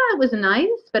 yeah, it was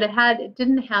nice, but it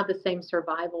didn't have the same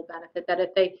survival benefit that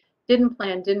if they didn't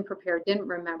plan, didn't prepare, didn't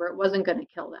remember, it wasn't going to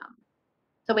kill them.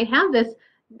 So we have this,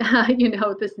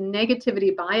 this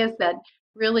negativity bias that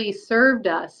really served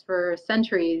us for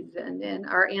centuries and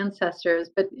our ancestors.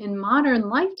 But in modern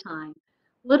lifetime,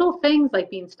 little things like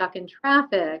being stuck in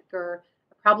traffic or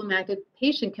a problematic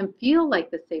patient can feel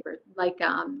like the saber-toothed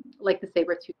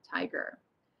tiger.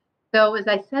 So as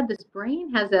I said, this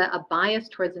brain has a bias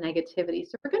towards negativity.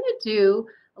 So we're going to do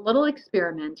a little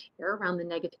experiment here around the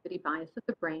negativity bias of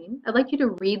the brain. I'd like you to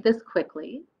read this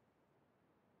quickly.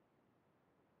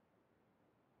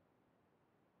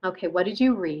 Okay, what did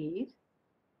you read?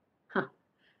 Huh.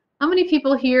 How many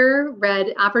people here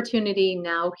read opportunity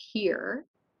now here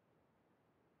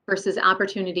versus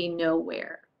opportunity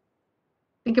nowhere?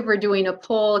 I think if we're doing a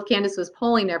poll, if Candace was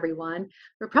polling everyone,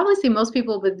 we'd probably see most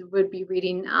people would be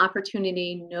reading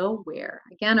opportunity nowhere.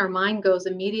 Again, our mind goes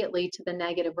immediately to the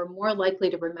negative. We're more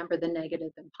likely to remember the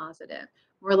negative than positive,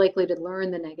 more likely to learn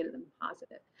the negative than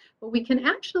positive. But we can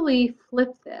actually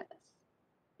flip this.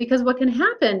 Because what can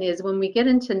happen is when we get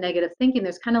into negative thinking,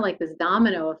 there's kind of like this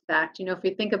domino effect. If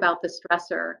we think about the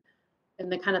stressor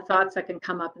and the kind of thoughts that can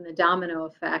come up and the domino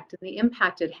effect and the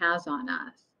impact it has on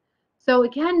us. So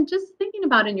again, just thinking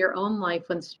about in your own life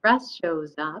when stress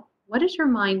shows up, what is your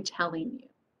mind telling you?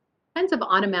 What kinds of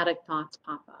automatic thoughts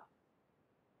pop up?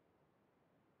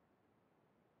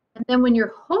 And then when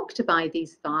you're hooked by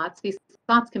these thoughts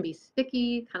can be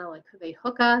sticky, kind of like they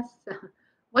hook us.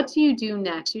 What do you do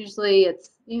next? Usually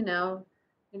it's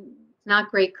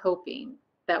not great coping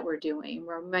that we're doing,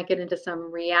 where we might get into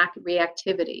some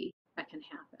reactivity that can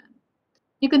happen.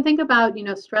 You can think about,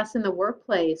 stress in the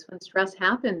workplace. When stress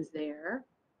happens there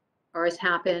or has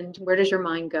happened, where does your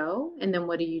mind go? And then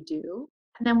what do you do?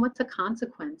 And then what's the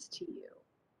consequence to you?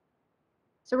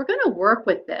 So we're going to work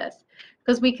with this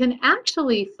because we can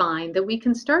actually find that we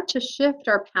can start to shift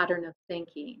our pattern of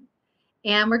thinking.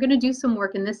 And we're going to do some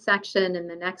work in this section and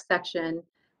the next section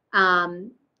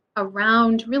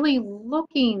around really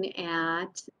looking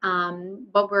at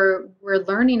what we're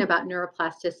learning about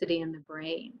neuroplasticity in the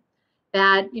brain.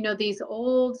 That these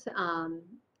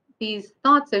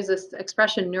thoughts. There's this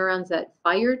expression: neurons that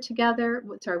fire together.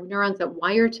 Neurons that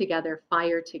wire together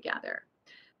fire together.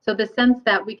 So the sense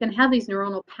that we can have these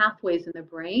neuronal pathways in the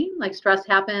brain, like stress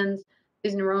happens,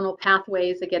 these neuronal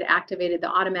pathways that get activated, the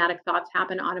automatic thoughts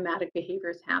happen, automatic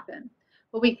behaviors happen.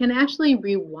 But we can actually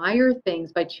rewire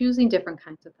things by choosing different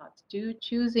kinds of thoughts,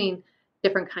 choosing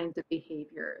different kinds of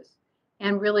behaviors,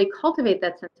 and really cultivate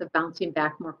that sense of bouncing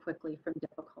back more quickly from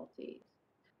difficulties.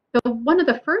 So one of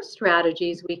the first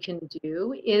strategies we can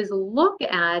do is look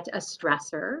at a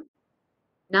stressor,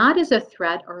 not as a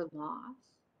threat or loss,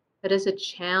 but as a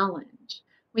challenge.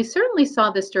 We certainly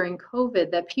saw this during COVID,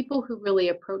 that people who really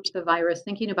approach the virus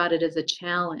thinking about it as a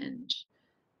challenge,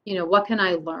 what can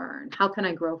I learn? How can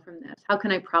I grow from this? How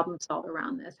can I problem solve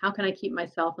around this? How can I keep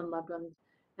myself and loved ones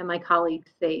and my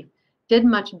colleagues safe? Did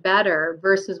much better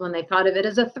versus when they thought of it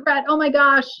as a threat. Oh my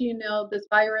gosh, this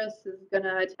virus is going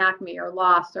to attack me, or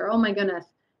loss, or oh my goodness,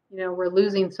 we're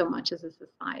losing so much as a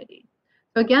society.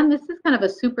 So again, this is kind of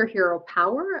a superhero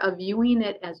power of viewing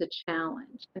it as a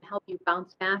challenge and help you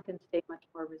bounce back and stay much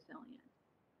more resilient.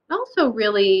 Also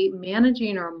really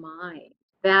managing our mind,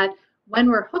 that when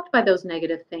we're hooked by those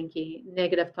negative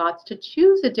thoughts, to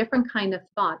choose a different kind of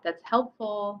thought that's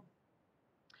helpful,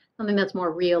 something that's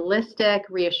more realistic,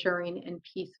 reassuring, and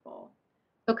peaceful.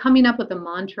 So coming up with a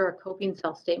mantra or coping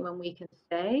self-statement we can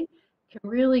say can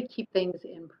really keep things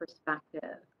in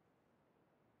perspective.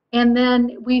 And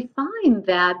then we find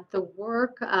that the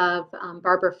work of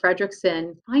Barbara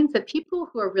Fredrickson finds that people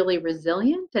who are really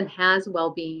resilient and have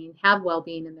well-being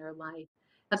in their life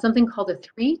have something called a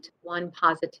 3-to-1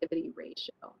 positivity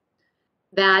ratio.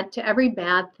 That to every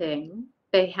bad thing,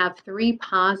 they have 3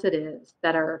 positives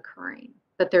that are occurring,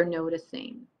 that they're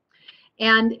noticing.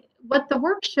 And what the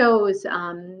work shows,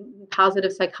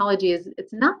 positive psychology, is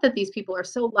it's not that these people are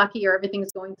so lucky or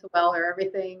everything's going so well or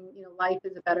everything, life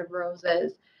is a bed of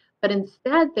roses, but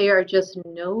instead they are just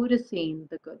noticing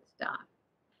the good stuff.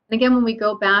 And again, when we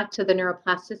go back to the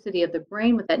neuroplasticity of the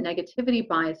brain with that negativity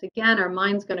bias, again, our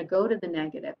mind's going to go to the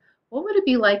negative. What would it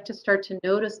be like to start to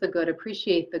notice the good,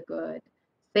 appreciate the good,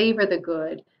 savor the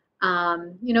good?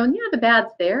 And yeah, the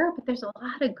bad's there, but there's a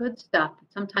lot of good stuff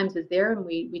that sometimes is there and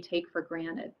we take for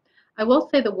granted. I will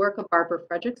say the work of Barbara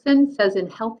Fredrickson says in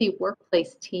healthy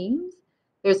workplace teams,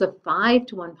 there's a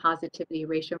 5-to-1 positivity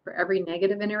ratio. For every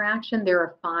negative interaction, there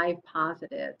are 5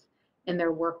 positives in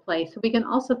their workplace. So we can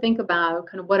also think about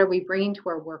kind of what are we bringing to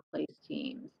our workplace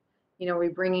teams? Are we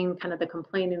bringing kind of the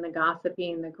complaining, the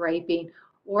gossiping, the griping,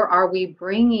 or are we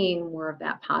bringing more of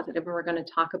that positive? And we're going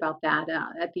to talk about that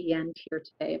at the end here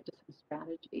today of just some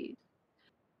strategies.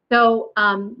 So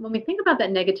when we think about that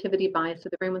negativity bias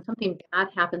of the brain, when something bad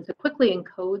happens, it quickly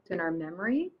encodes in our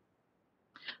memory.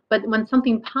 But when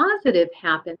something positive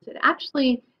happens,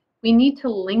 we need to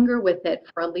linger with it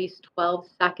for at least 12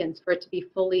 seconds for it to be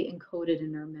fully encoded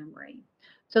in our memory.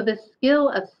 So the skill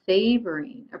of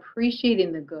savoring,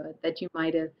 appreciating the good that you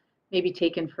might have maybe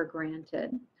taken for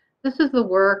granted. This is the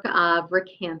work of Rick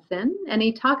Hansen, and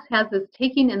he has this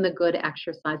taking in the good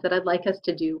exercise that I'd like us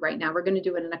to do right now. We're going to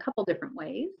do it in a couple different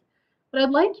ways, but I'd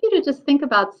like you to just think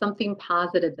about something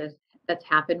positive that's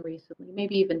happened recently,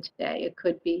 maybe even today. It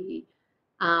could be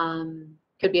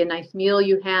a nice meal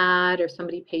you had, or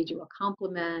somebody paid you a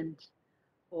compliment,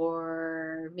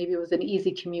 or maybe it was an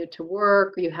easy commute to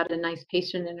work, or you had a nice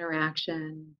patient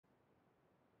interaction.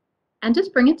 And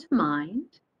just bring it to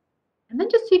mind, and then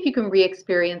just see if you can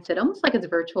re-experience it, almost like it's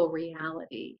virtual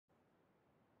reality.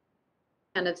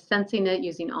 Kind of sensing it,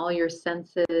 using all your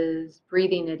senses,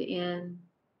 breathing it in.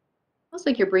 Almost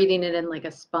like you're breathing it in like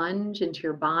a sponge into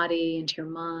your body, into your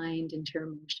mind, into your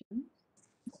emotions.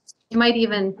 You might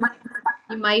even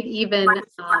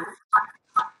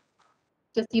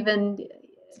just even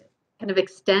kind of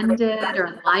extend it or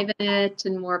enliven it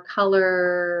in more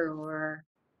color or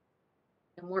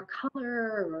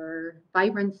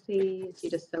vibrancy as you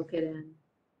just soak it in.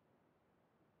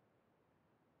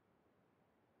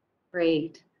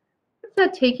 Great. That's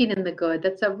that taking in the good.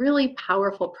 That's a really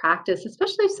powerful practice,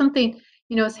 especially if something,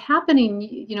 is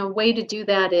happening. A way to do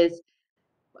that is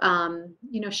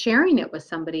sharing it with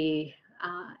somebody,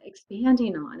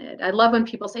 expanding on it. I love when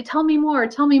people say, tell me more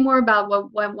about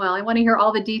what went well. I want to hear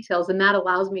all the details. And that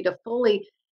allows me to fully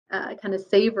kind of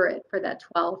savor it for that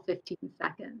 12, 15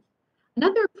 seconds.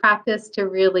 Another practice to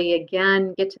really,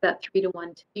 again, get to that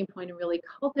 3-to-1 tipping point and really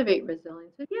cultivate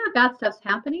resilience. And yeah, bad stuff's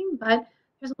happening, but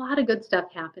there's a lot of good stuff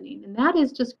happening. And that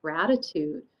is just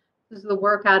gratitude. This is the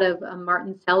work out of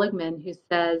Martin Seligman, who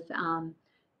says,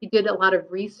 he did a lot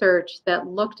of research that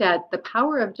looked at the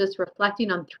power of just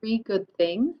reflecting on 3 good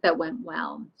things that went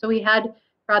well. So he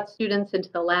brought students into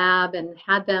the lab and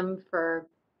had them for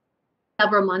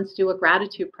several months do a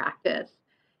gratitude practice.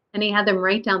 And he had them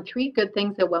write down 3 good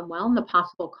things that went well and the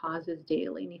possible causes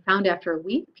daily. And he found after a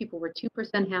week, people were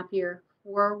 2% happier,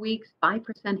 4 weeks,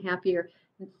 5% happier,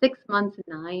 and 6 months,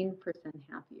 9%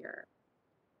 happier.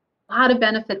 A lot of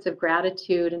benefits of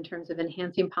gratitude in terms of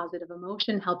enhancing positive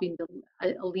emotion, helping to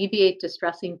alleviate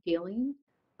distressing feelings,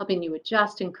 helping you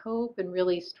adjust and cope, and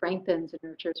really strengthens and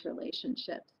nurtures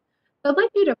relationships. So I'd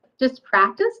like you to just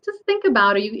practice, just think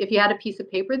about it. If you had a piece of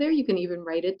paper there, you can even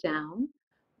write it down.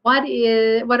 What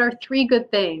are 3 good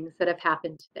things that have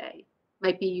happened today?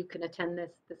 Might be you can attend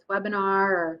this webinar,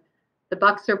 or the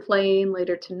Bucks are playing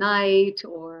later tonight,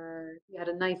 or you had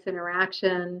a nice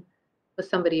interaction with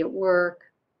somebody at work.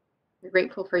 You're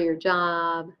grateful for your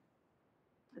job.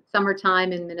 It's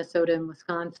summertime in Minnesota and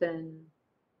Wisconsin.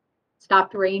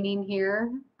 Stopped raining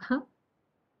here.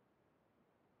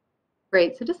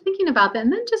 Great. So just thinking about that,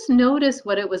 and then just notice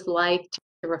what it was like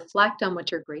to to reflect on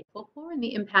what you're grateful for and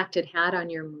the impact it had on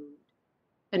your mood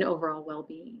and overall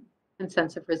well-being and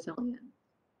sense of resilience.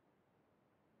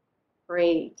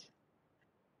 Great.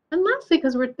 And lastly,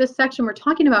 because we're this section, we're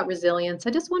talking about resilience, I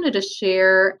just wanted to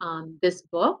share this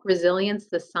book, Resilience,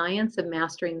 the Science of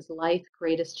Mastering Life's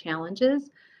Greatest Challenges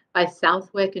by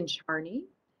Southwick and Charney.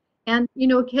 And,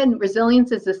 again,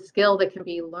 resilience is a skill that can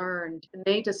be learned. And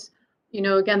they just,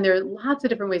 again, there are lots of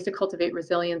different ways to cultivate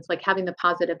resilience, like having the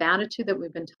positive attitude that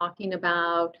we've been talking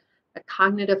about, a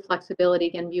cognitive flexibility,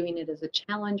 again, viewing it as a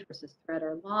challenge versus threat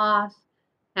or loss,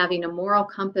 having a moral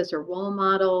compass or role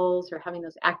models, or having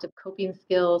those active coping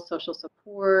skills, social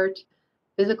support,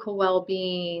 physical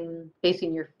well-being,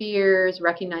 facing your fears,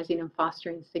 recognizing and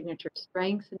fostering signature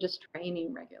strengths, and just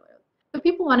training regularly. If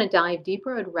people want to dive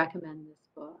deeper, I'd recommend this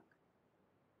book.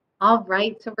 All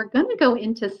right, so we're going to go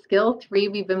into skill 3.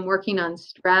 We've been working on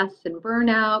stress and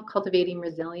burnout, cultivating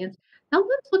resilience. Now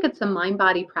let's look at some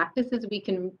mind-body practices we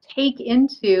can take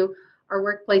into our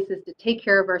workplaces to take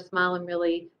care of our smile and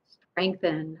really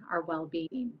strengthen our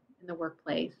well-being in the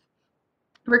workplace.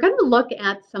 We're going to look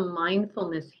at some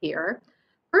mindfulness here.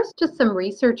 First, just some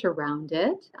research around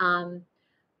it.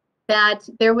 That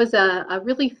there was a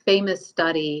really famous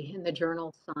study in the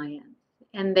journal Science,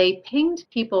 and they pinged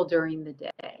people during the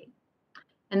day.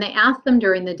 And they asked them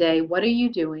during the day, what are you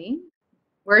doing?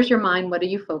 Where's your mind? What are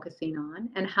you focusing on?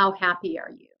 And how happy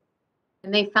are you?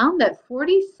 And they found that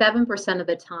 47% of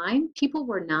the time, people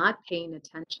were not paying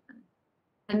attention.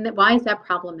 And why is that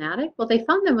problematic? Well, they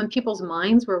found that when people's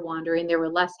minds were wandering, they were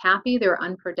less happy, they were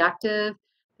unproductive,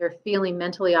 they're feeling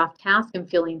mentally off task and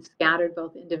feeling scattered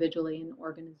both individually and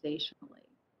organizationally.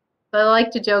 But I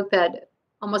like to joke that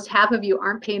almost half of you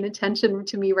aren't paying attention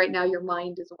to me right now, your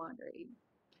mind is wandering.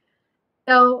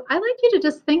 So I like you to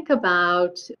just think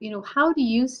about, how do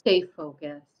you stay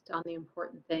focused on the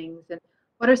important things, and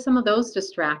what are some of those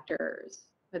distractors?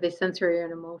 Are they sensory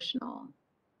and emotional?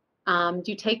 Do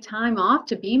you take time off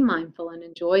to be mindful and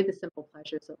enjoy the simple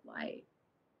pleasures of life?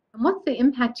 And what's the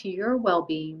impact to your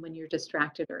well-being when you're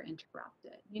distracted or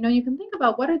interrupted? You can think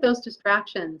about, what are those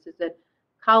distractions? Is it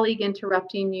colleague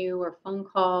interrupting you, or phone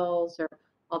calls, or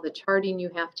all the charting you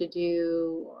have to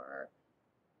do, or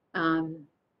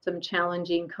some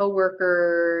challenging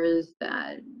coworkers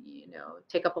that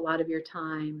take up a lot of your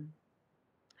time?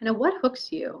 What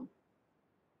hooks you?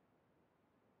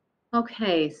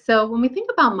 Okay, so when we think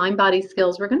about mind-body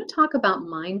skills, we're going to talk about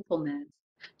mindfulness.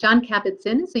 John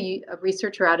Kabat-Zinn is a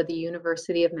researcher out of the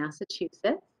University of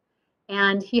Massachusetts,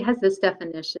 and he has this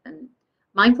definition.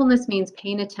 Mindfulness means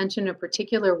paying attention in a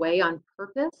particular way on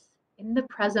purpose in the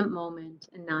present moment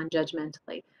and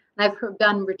non-judgmentally. And I've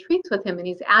done retreats with him, and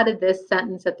he's added this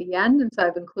sentence at the end, and so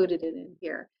I've included it in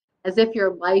here, as if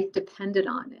your life depended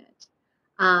on it.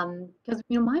 Because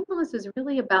mindfulness is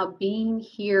really about being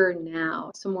here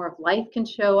now. So more of life can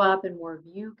show up, and more of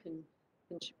you can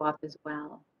show up as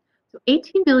well. So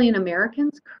 18 million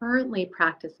Americans currently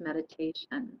practice meditation.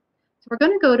 So we're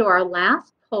going to go to our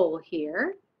last poll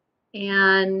here.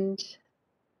 And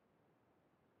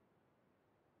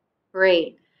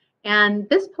great. And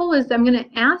this poll is, I'm going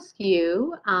to ask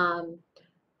you,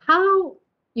 how,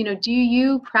 do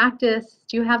you practice,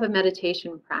 do you have a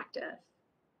meditation practice?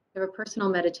 Do you have a personal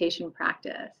meditation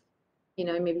practice?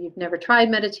 Maybe you've never tried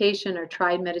meditation, or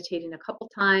tried meditating a couple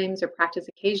times, or practice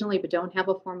occasionally but don't have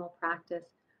a formal practice,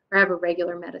 or have a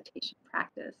regular meditation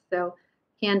practice. So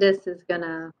Candace is going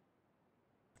to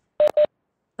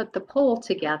put the poll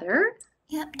together.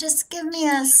 Yep, just give me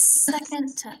a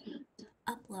second to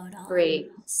upload all Great.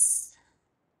 of this.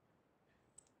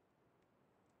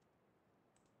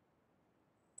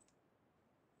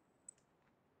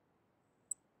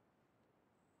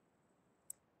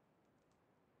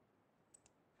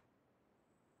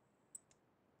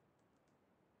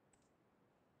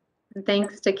 And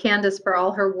thanks to Candace for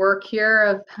all her work here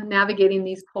of navigating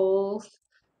these polls,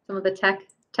 some of the tech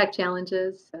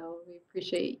challenges. So we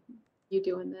appreciate you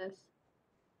doing this.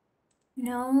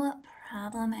 No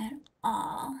problem at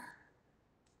all.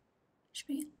 Should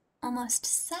be almost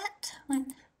set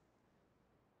when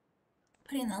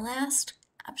putting the last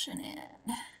option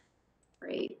in.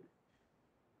 Great.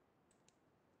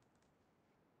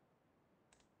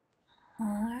 All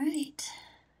right.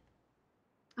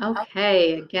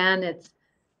 Okay, again, it's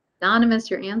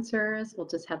anonymous, your answers. We'll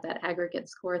just have that aggregate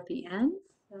score at the end.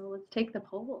 So let's take the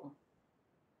poll.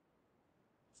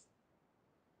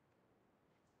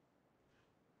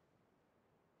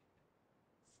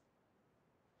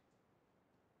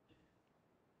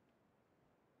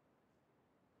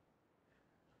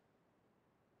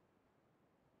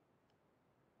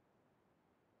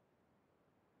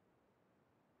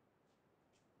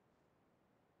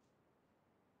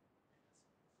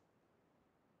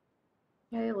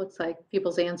 Okay, looks like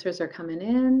people's answers are coming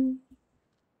in.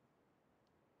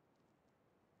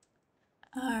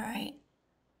 All right.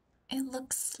 It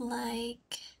looks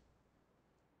like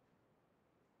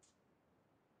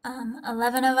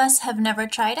 11 of us have never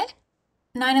tried it.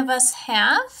 9 of us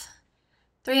have.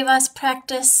 3 of us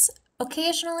practice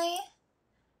occasionally.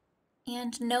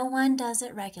 And no one does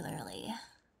it regularly.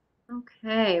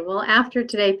 Okay, well, after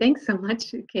today, thanks so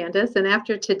much, Candace. And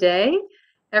after today,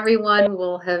 everyone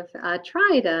will have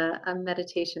tried a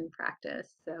meditation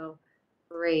practice. So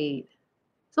great.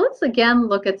 So let's again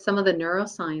look at some of the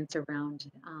neuroscience around.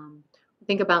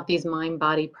 Think about these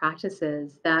mind-body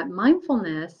practices. That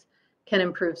mindfulness can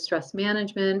improve stress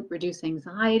management, reduce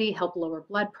anxiety, help lower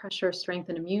blood pressure,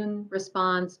 strengthen immune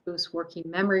response, boost working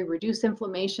memory, reduce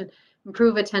inflammation,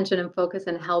 improve attention and focus,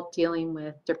 and help dealing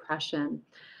with depression.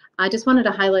 I just wanted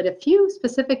to highlight a few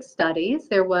specific studies.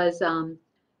 There was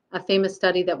a famous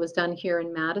study that was done here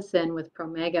in Madison with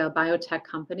Promega, a biotech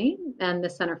company, and the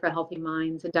Center for Healthy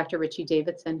Minds, and Dr. Richie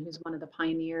Davidson, who's one of the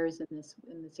pioneers in this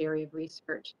area of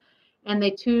research. And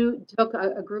they took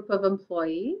a group of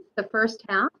employees. The first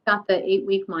half got the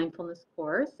 8-week mindfulness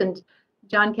course, and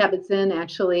John Kabat-Zinn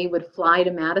actually would fly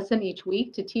to Madison each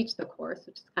week to teach the course,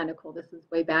 which is kind of cool. This is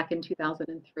way back in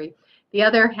 2003. The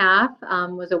other half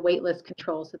was a waitlist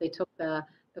control, so they took the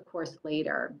course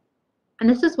later. And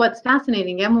this is what's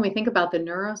fascinating, again, when we think about the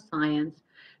neuroscience,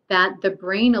 that the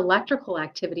brain electrical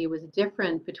activity was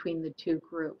different between the two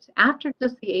groups. After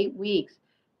just the 8 weeks,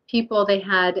 people, they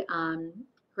had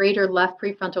greater left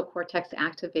prefrontal cortex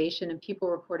activation, and people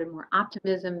reported more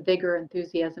optimism, vigor,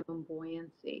 enthusiasm, and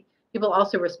buoyancy. People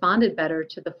also responded better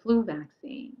to the flu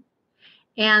vaccine.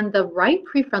 And the right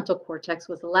prefrontal cortex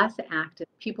was less active.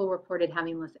 People reported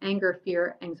having less anger,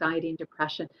 fear, anxiety, and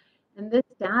depression. And this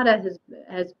data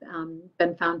has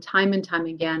been found time and time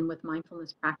again with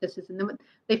mindfulness practices. And then what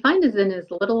they find is in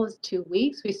as little as 2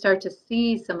 weeks, we start to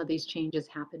see some of these changes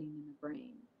happening in the brain.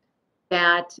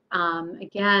 That,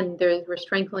 again, we're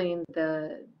strengthening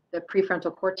the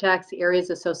prefrontal cortex, areas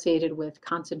associated with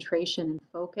concentration and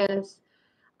focus.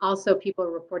 Also, people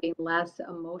are reporting less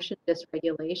emotion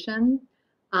dysregulation.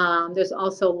 There's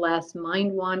also less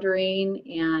mind wandering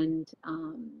and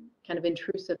kind of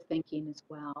intrusive thinking as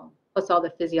well, plus all the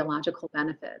physiological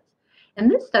benefits.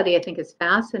 And this study, I think, is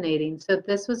fascinating. So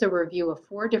this was a review of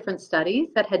 4 different studies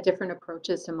that had different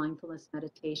approaches to mindfulness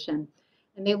meditation.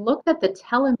 And they looked at the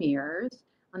telomeres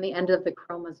on the end of the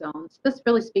chromosomes. This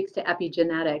really speaks to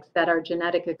epigenetics, that our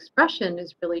genetic expression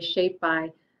is really shaped by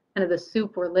kind of the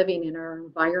soup we're living in, our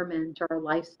environment, our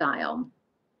lifestyle.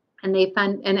 And they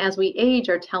found, and as we age,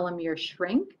 our telomeres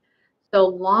shrink. So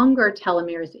longer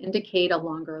telomeres indicate a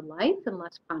longer life and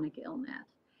less chronic illness.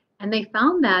 And they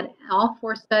found that all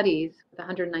 4 studies with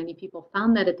 190 people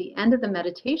found that at the end of the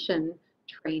meditation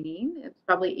training, it's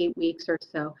probably 8 weeks or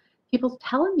so, people's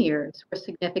telomeres were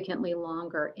significantly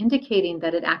longer, indicating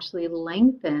that it actually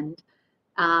lengthened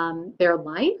their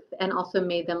life and also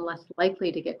made them less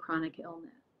likely to get chronic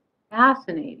illness.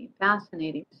 Fascinating,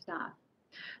 fascinating stuff.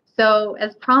 So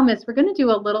as promised, we're going to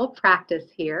do a little practice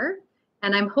here,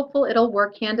 and I'm hopeful it'll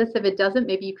work. Candace, if it doesn't,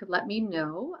 maybe you could let me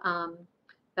know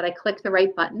that I clicked the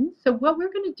right button. So what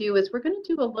we're going to do is we're going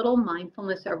to do a little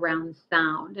mindfulness around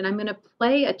sound, and I'm going to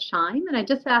play a chime, and I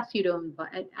just ask you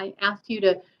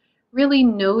to really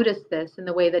notice this in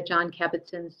the way that John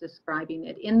Kabat-Zinn's describing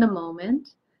it, in the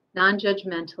moment,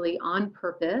 non-judgmentally, on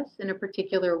purpose, in a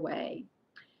particular way.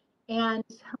 And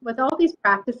with all these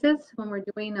practices, when we're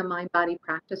doing a mind-body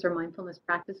practice or mindfulness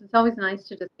practice, it's always nice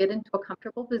to just get into a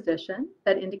comfortable position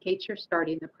that indicates you're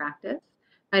starting the practice.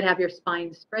 You might have your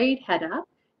spine straight, head up.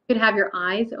 You could have your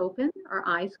eyes open or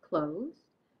eyes closed.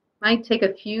 Might take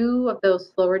a few of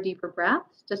those slower, deeper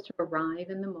breaths just to arrive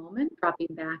in the moment, dropping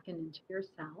back and into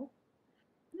yourself.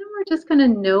 And then we're just going to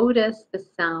notice the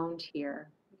sound here.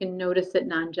 You can notice it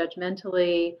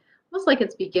non-judgmentally, almost like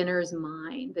it's beginner's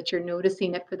mind, that you're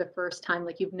noticing it for the first time,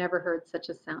 like you've never heard such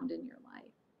a sound in your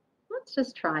life. Let's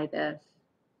just try this.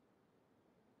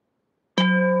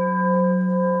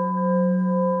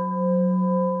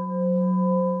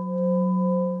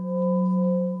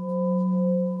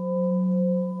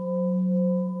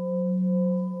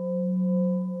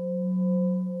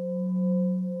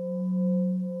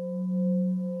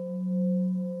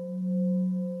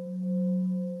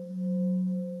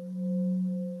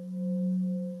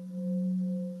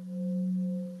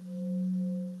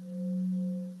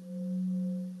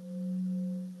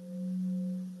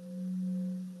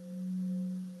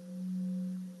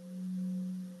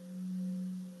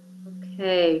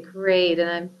 Okay, great. And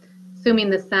I'm assuming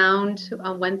the sound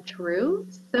went through.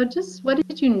 So just what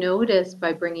did you notice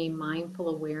by bringing mindful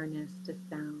awareness to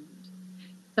sound?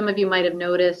 Some of you might have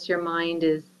noticed your mind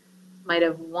might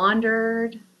have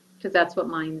wandered, because that's what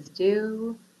minds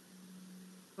do.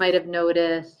 Might have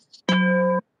noticed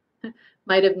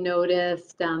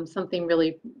something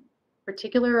really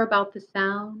particular about the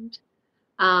sound.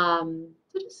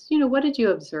 So just, what did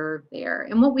you observe there?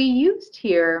 And what we used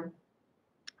here,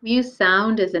 we use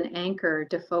sound as an anchor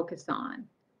to focus on.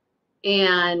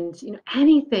 And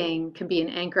anything can be an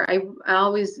anchor. I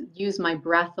always use my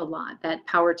breath a lot. That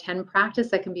Power 10 practice,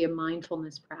 that can be a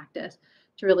mindfulness practice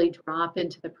to really drop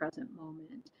into the present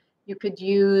moment. You could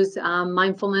use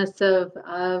mindfulness of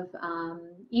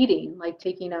eating, like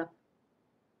taking a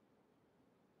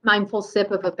mindful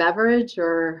sip of a beverage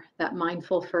or that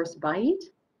mindful first bite.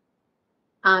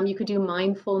 You could do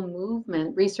mindful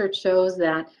movement. Research shows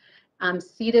that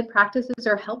seated practices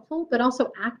are helpful, but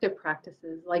also active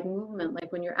practices like movement,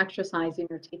 like when you're exercising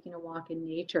or taking a walk in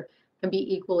nature, can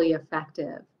be equally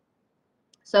effective.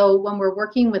 So when we're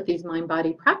working with these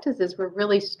mind-body practices, we're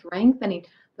really strengthening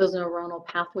those neuronal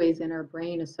pathways in our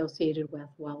brain associated with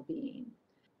well-being.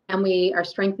 And we are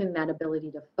strengthening that ability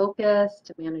to focus,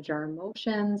 to manage our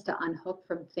emotions, to unhook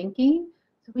from thinking,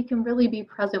 so we can really be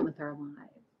present with our lives.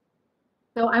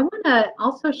 So I want to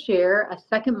also share a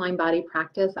second mind-body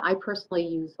practice I personally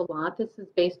use a lot. This is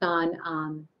based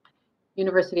on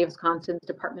University of Wisconsin's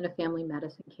Department of Family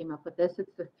Medicine came up with this.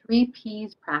 It's the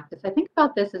 3Ps practice. I think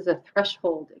about this as a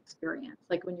threshold experience,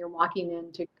 like when you're walking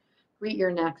in to greet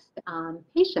your next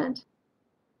patient,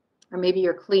 or maybe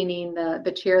you're cleaning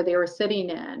the chair they were sitting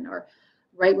in, or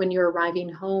right when you're arriving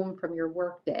home from your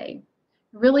work day.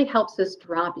 It really helps us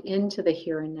drop into the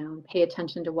here and now and pay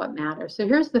attention to what matters. So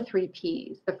here's the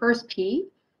 3Ps. The first P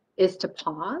is to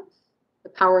pause, the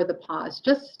power of the pause.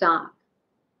 Just stop.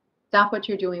 Stop what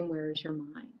you're doing. Where is your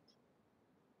mind?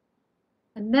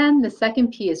 And then the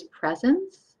second P is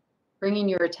presence, bringing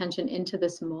your attention into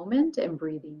this moment and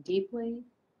breathing deeply.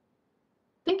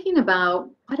 Thinking about,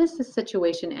 what is the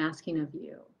situation asking of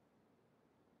you?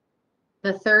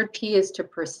 The third P is to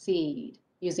proceed,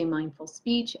 using mindful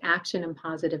speech, action, and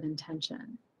positive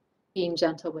intention, being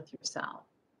gentle with yourself.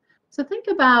 So think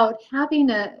about having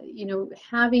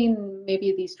having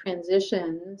maybe these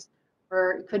transitions,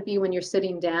 or it could be when you're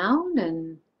sitting down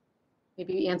and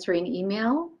maybe answering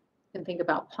email, and think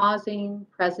about pausing,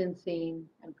 presencing,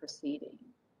 and proceeding.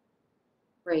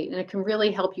 Great, and it can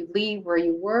really help you leave where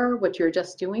you were, what you're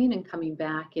just doing, and coming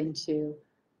back into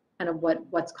kind of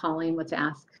what's calling, what's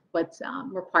asked, what's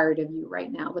required of you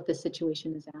right now, what the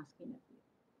situation is asking of you.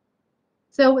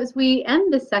 So as we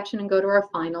end this section and go to our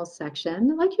final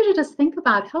section, I'd like you to just think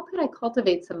about, how could I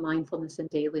cultivate some mindfulness in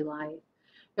daily life?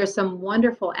 There's some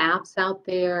wonderful apps out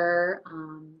there,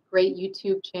 great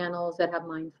YouTube channels that have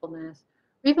mindfulness,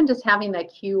 or even just having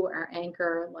that cue or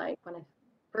anchor, like when I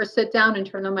first sit down and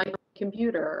turn on my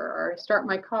computer, or start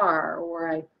my car,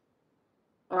 or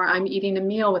I'm eating a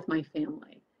meal with my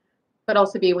family. Could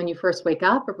also be when you first wake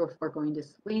up or before going to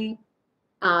sleep.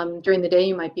 During the day,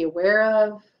 you might be aware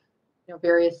of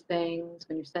various things.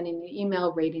 When you're sending an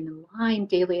email, rating in line,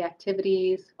 daily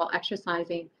activities, while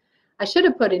exercising. I should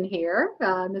have put in here,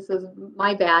 this is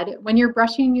my bad, when you're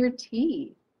brushing your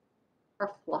teeth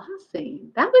or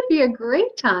flossing. That would be a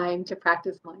great time to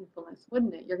practice mindfulness,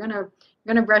 wouldn't it? You're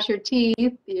gonna brush your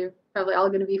teeth, you're probably all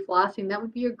gonna be flossing. That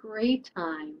would be a great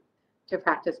time to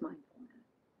practice mindfulness.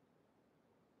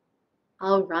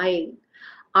 All right,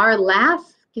 our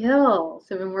last skills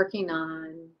we've been working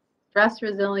on: stress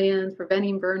resilience,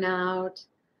 preventing burnout,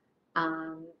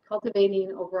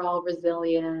 cultivating overall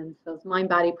resilience, those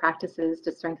mind-body practices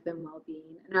to strengthen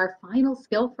well-being. And our final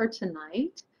skill for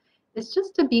tonight is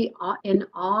just to be in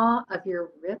awe of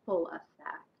your ripple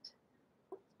effect.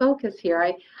 Focus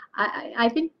here. I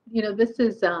think this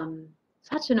is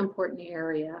such an important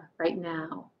area right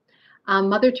now.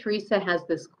 Mother Teresa has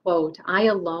this quote: "I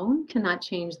alone cannot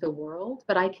change the world,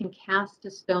 but I can cast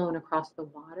a stone across the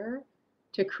water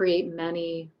to create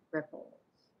many ripples."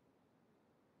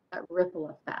 That ripple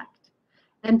effect.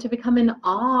 And to become in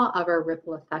awe of our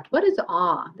ripple effect. What is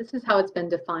awe? This is how it's been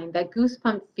defined: that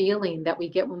goosebump feeling that we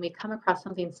get when we come across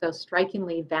something so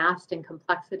strikingly vast in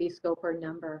complexity, scope, or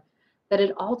number, that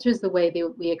it alters the way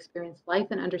that we experience life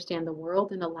and understand the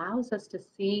world, and allows us to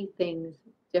see things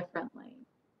differently.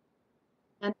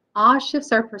 And awe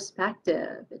shifts our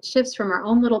perspective. It shifts from our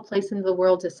own little place in the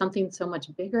world to something so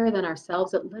much bigger than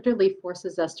ourselves. It literally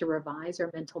forces us to revise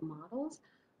our mental models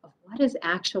of what is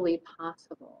actually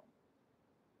possible.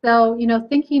 So,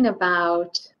 thinking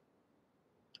about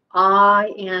awe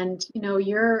and,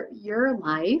 your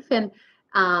life, and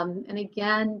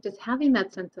again, just having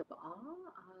that sense of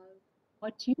awe of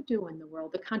what you do in the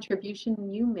world, the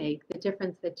contribution you make, the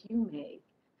difference that you make.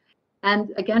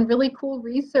 And again, really cool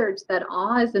research that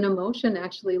awe as an emotion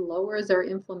actually lowers our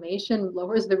inflammation,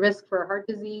 lowers the risk for heart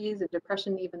disease and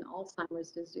depression, even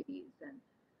Alzheimer's disease.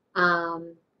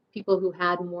 And people who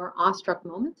had more awestruck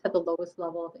moments had the lowest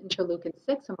level of interleukin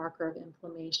 6, a marker of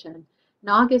inflammation. And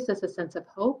awe gives us a sense of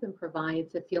hope and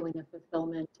provides a feeling of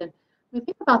fulfillment. And when we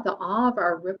think about the awe of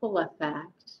our ripple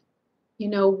effect,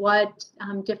 what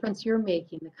difference you're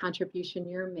making, the contribution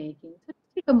you're making. So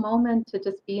just take a moment to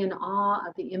just be in awe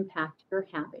of the impact you're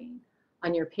having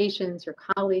on your patients, your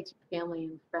colleagues, your family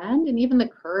and friend, and even the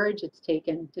courage it's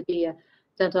taken to be a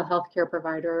dental health care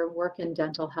provider, work in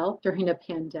dental health during a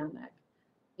pandemic.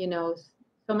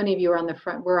 So many of you are on the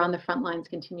front, we're on the front lines,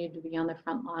 continue to be on the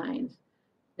front lines.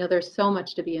 There's so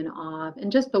much to be in awe of,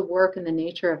 and just the work and the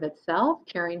nature of itself,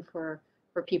 caring for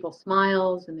people's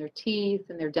smiles and their teeth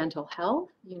and their dental health.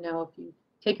 If you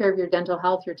take care of your dental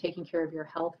health, you're taking care of your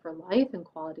health for life and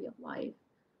quality of life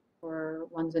for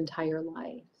one's entire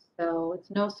life. So it's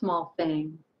no small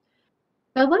thing.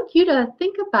 So I'd like you to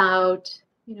think about,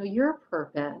 your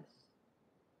purpose.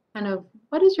 Kind of,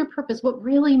 what is your purpose? What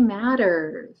really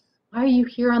matters? Why are you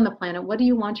here on the planet? What do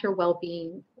you want your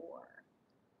well-being for?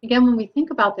 Again, when we think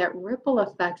about that ripple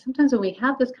effect, sometimes when we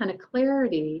have this kind of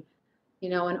clarity,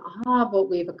 in awe of what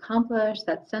we've accomplished,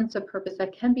 that sense of purpose,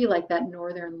 that can be like that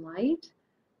northern light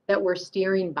that we're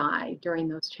steering by during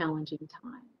those challenging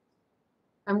times.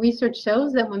 And research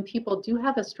shows that when people do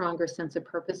have a stronger sense of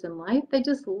purpose in life, they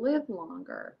just live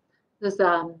longer. There's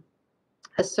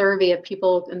a survey of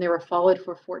people, and they were followed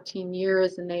for 14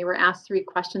 years, and they were asked 3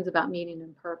 questions about meaning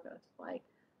and purpose. Like,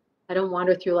 I don't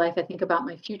wander through life, I think about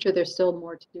my future, there's still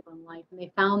more to do in life. And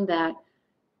they found that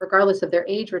regardless of their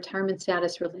age, retirement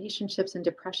status, relationships, and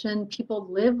depression, people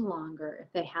live longer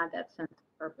if they had that sense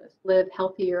of purpose, live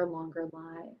healthier, longer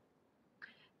lives.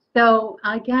 So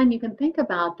again, you can think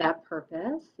about that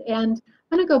purpose. And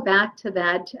I'm going to go back to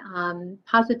that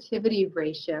positivity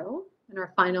ratio in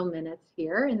our final minutes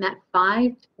here, and that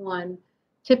 5-to-1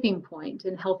 tipping point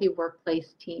in healthy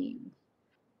workplace teams.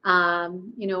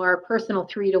 Our personal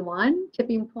 3-to-1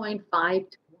 tipping point,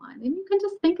 5-to-1. And you can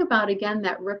just think about, again,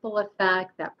 that ripple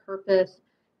effect, that purpose.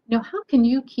 How can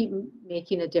you keep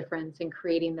making a difference in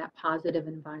creating that positive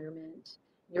environment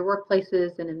in your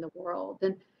workplaces and in the world?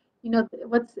 And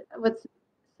what's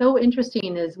so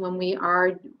interesting is when we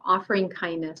are offering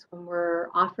kindness, when we're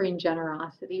offering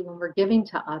generosity, when we're giving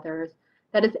to others,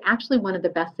 that is actually one of the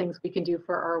best things we can do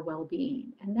for our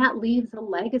well-being. And that leaves a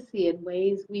legacy in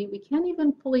ways we can't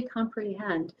even fully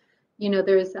comprehend.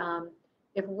 There's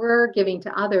if we're giving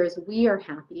to others, we are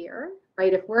happier,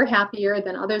 right? If we're happier,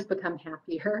 then others become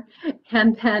happier.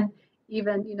 And then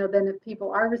even, then if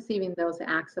people are receiving those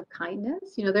acts of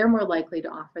kindness, they're more likely to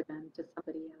offer them to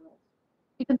somebody else.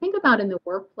 You can think about in the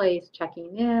workplace,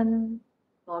 checking in,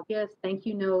 small gifts, thank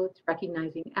you notes,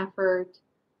 recognizing effort,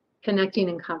 connecting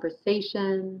in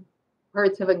conversation,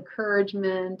 words of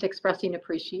encouragement, expressing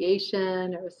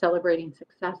appreciation, or celebrating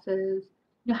successes.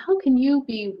 How can you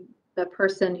be the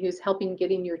person who's helping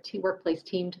getting your workplace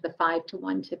team to the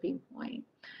 5-to-1 tipping point?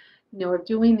 Of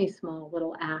doing these small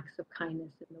little acts of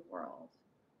kindness in the world.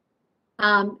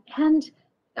 And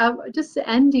just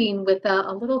ending with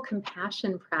a little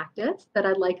compassion practice that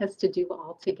I'd like us to do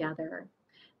all together.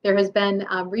 There has been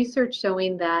research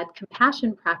showing that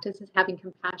compassion practices, having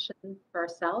compassion for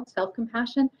ourselves,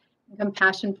 self-compassion, and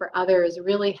compassion for others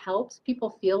really helps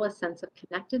people feel a sense of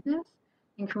connectedness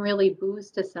and can really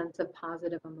boost a sense of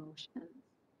positive emotions.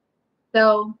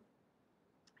 So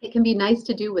it can be nice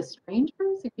to do with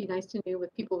strangers. It can be nice to do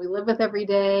with people we live with every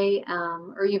day,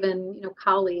 or even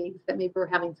colleagues that maybe we're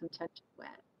having some tension with.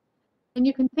 And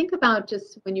you can think about,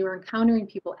 just when you are encountering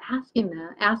people,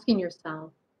 asking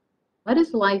yourself, what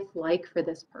is life like for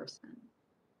this person?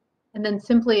 And then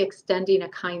simply extending a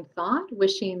kind thought,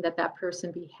 wishing that that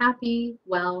person be happy,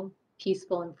 well,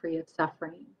 peaceful, and free of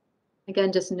suffering.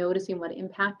 Again, just noticing what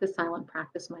impact the silent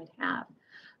practice might have.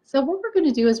 So what we're going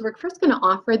to do is we're first going to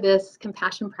offer this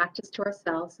compassion practice to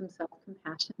ourselves, some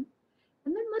self-compassion.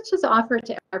 And then let's just offer it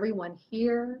to everyone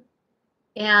here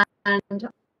and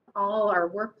all our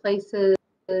workplaces,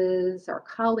 our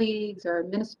colleagues, our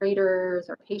administrators,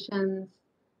 our patients,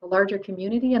 the larger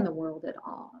community, and the world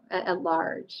at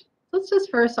large. Let's just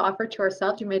first offer to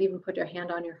ourselves. You might even put your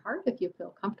hand on your heart if you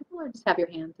feel comfortable, or just have your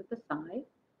hands at the side.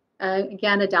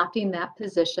 Again, adopting that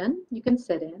position you can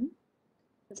sit in.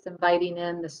 Just inviting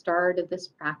in the start of this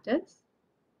practice.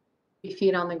 Your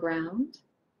feet on the ground.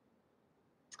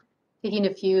 Taking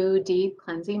a few deep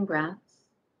cleansing breaths.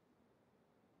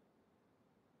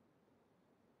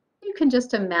 You can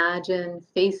just imagine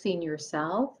facing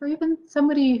yourself, or even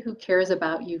somebody who cares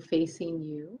about you facing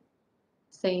you,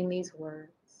 saying these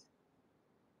words.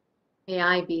 May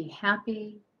I be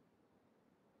happy,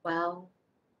 well,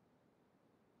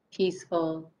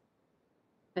 peaceful,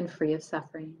 and free of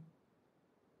suffering.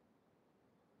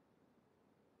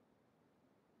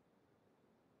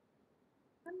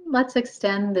 Let's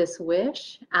extend this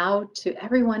wish out to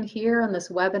everyone here on this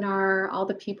webinar, all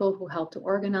the people who helped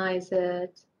organize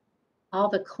it, all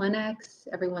the clinics,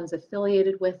 everyone's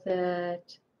affiliated with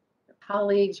it, your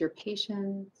colleagues, your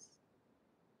patients,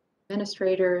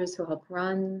 administrators who help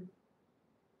run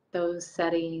those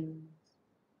settings,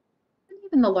 and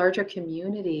even the larger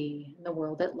community and the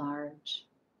world at large.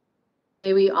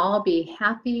 May we all be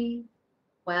happy,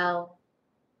 well,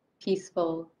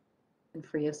 peaceful, and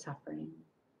free of suffering.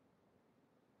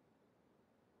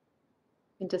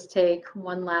 And just take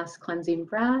one last cleansing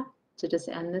breath to just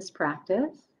end this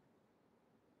practice.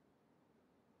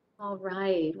 All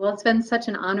right. Well, it's been such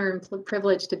an honor and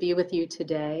privilege to be with you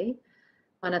today.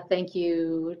 I want to thank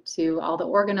you to all the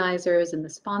organizers and the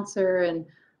sponsor and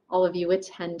all of you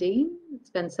attending. It's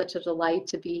been such a delight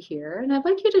to be here. And I'd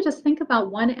like you to just think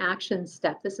about one action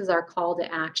step. This is our call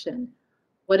to action.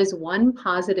 What is one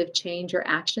positive change or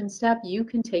action step you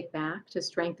can take back to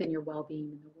strengthen your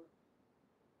well-being in the world?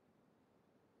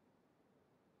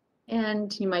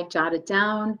 And you might jot it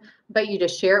down, but you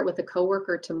just share it with a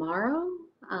coworker tomorrow.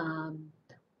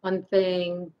 One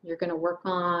thing you're going to work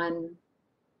on,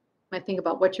 might think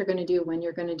about what you're going to do, when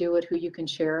you're going to do it, who you can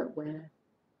share it with.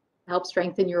 Help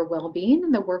strengthen your well-being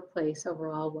in the workplace,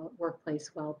 overall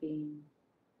workplace well-being.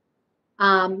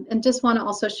 And just want to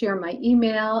also share my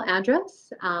email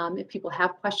address. If people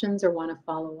have questions or want to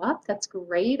follow up, that's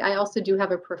great. I also do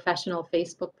have a professional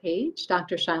Facebook page,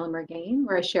 Dr. Shyla Mergain,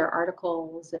 where I share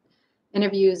articles,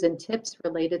 interviews, and tips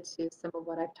related to some of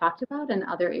what I've talked about and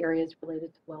other areas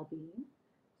related to well-being.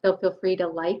 So feel free to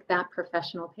like that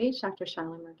professional page, Dr.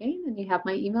 Shyla Mergain, and you have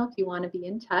my email if you want to be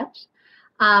in touch.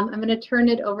 I'm going to turn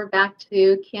it over back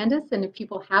to Candace, and if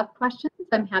people have questions,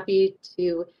 I'm happy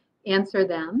to answer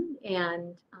them.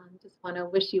 And just want to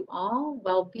wish you all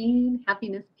well-being,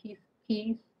 happiness,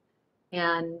 peace,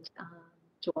 and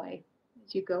joy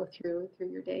as you go through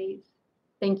your days.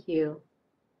 Thank you.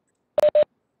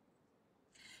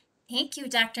 Thank you,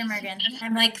 Dr. Morgan.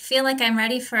 Feel like I'm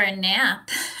ready for a nap.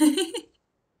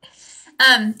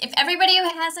 If everybody who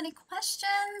has any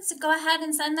questions, go ahead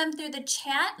and send them through the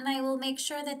chat and I will make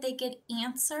sure that they get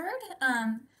answered.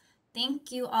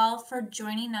 Thank you all for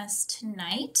joining us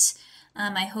tonight.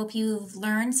 I hope you've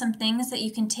learned some things that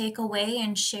you can take away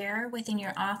and share within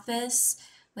your office,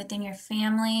 within your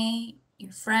family,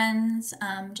 your friends,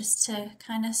 just to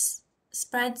kind of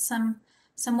spread some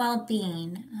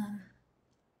well-being.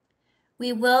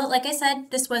 We will, like I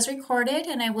said, this was recorded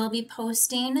and I will be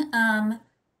posting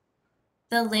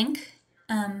the link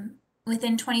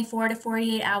within 24 to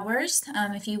 48 hours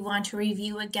if you want to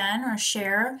review again or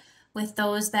share with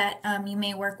those that you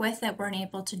may work with that weren't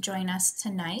able to join us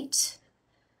tonight.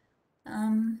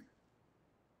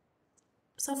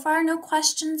 So far, no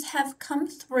questions have come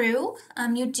through.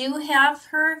 You do have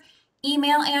her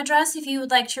email address if you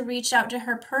would like to reach out to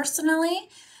her personally.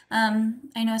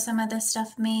 I know some of this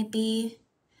stuff may be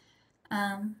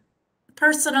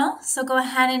personal, so go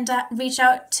ahead and reach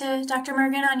out to Dr.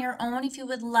 Morgan on your own if you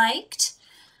would like.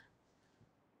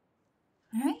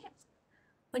 All right.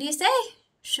 What do you say?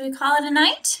 Should we call it a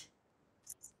night?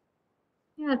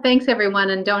 Yeah, thanks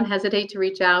everyone, and don't hesitate to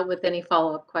reach out with any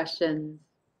follow-up questions.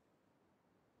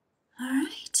 All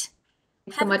right.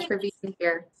 Thanks so much for being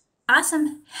here.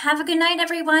 Awesome. Have a good night,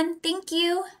 everyone. Thank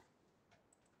you.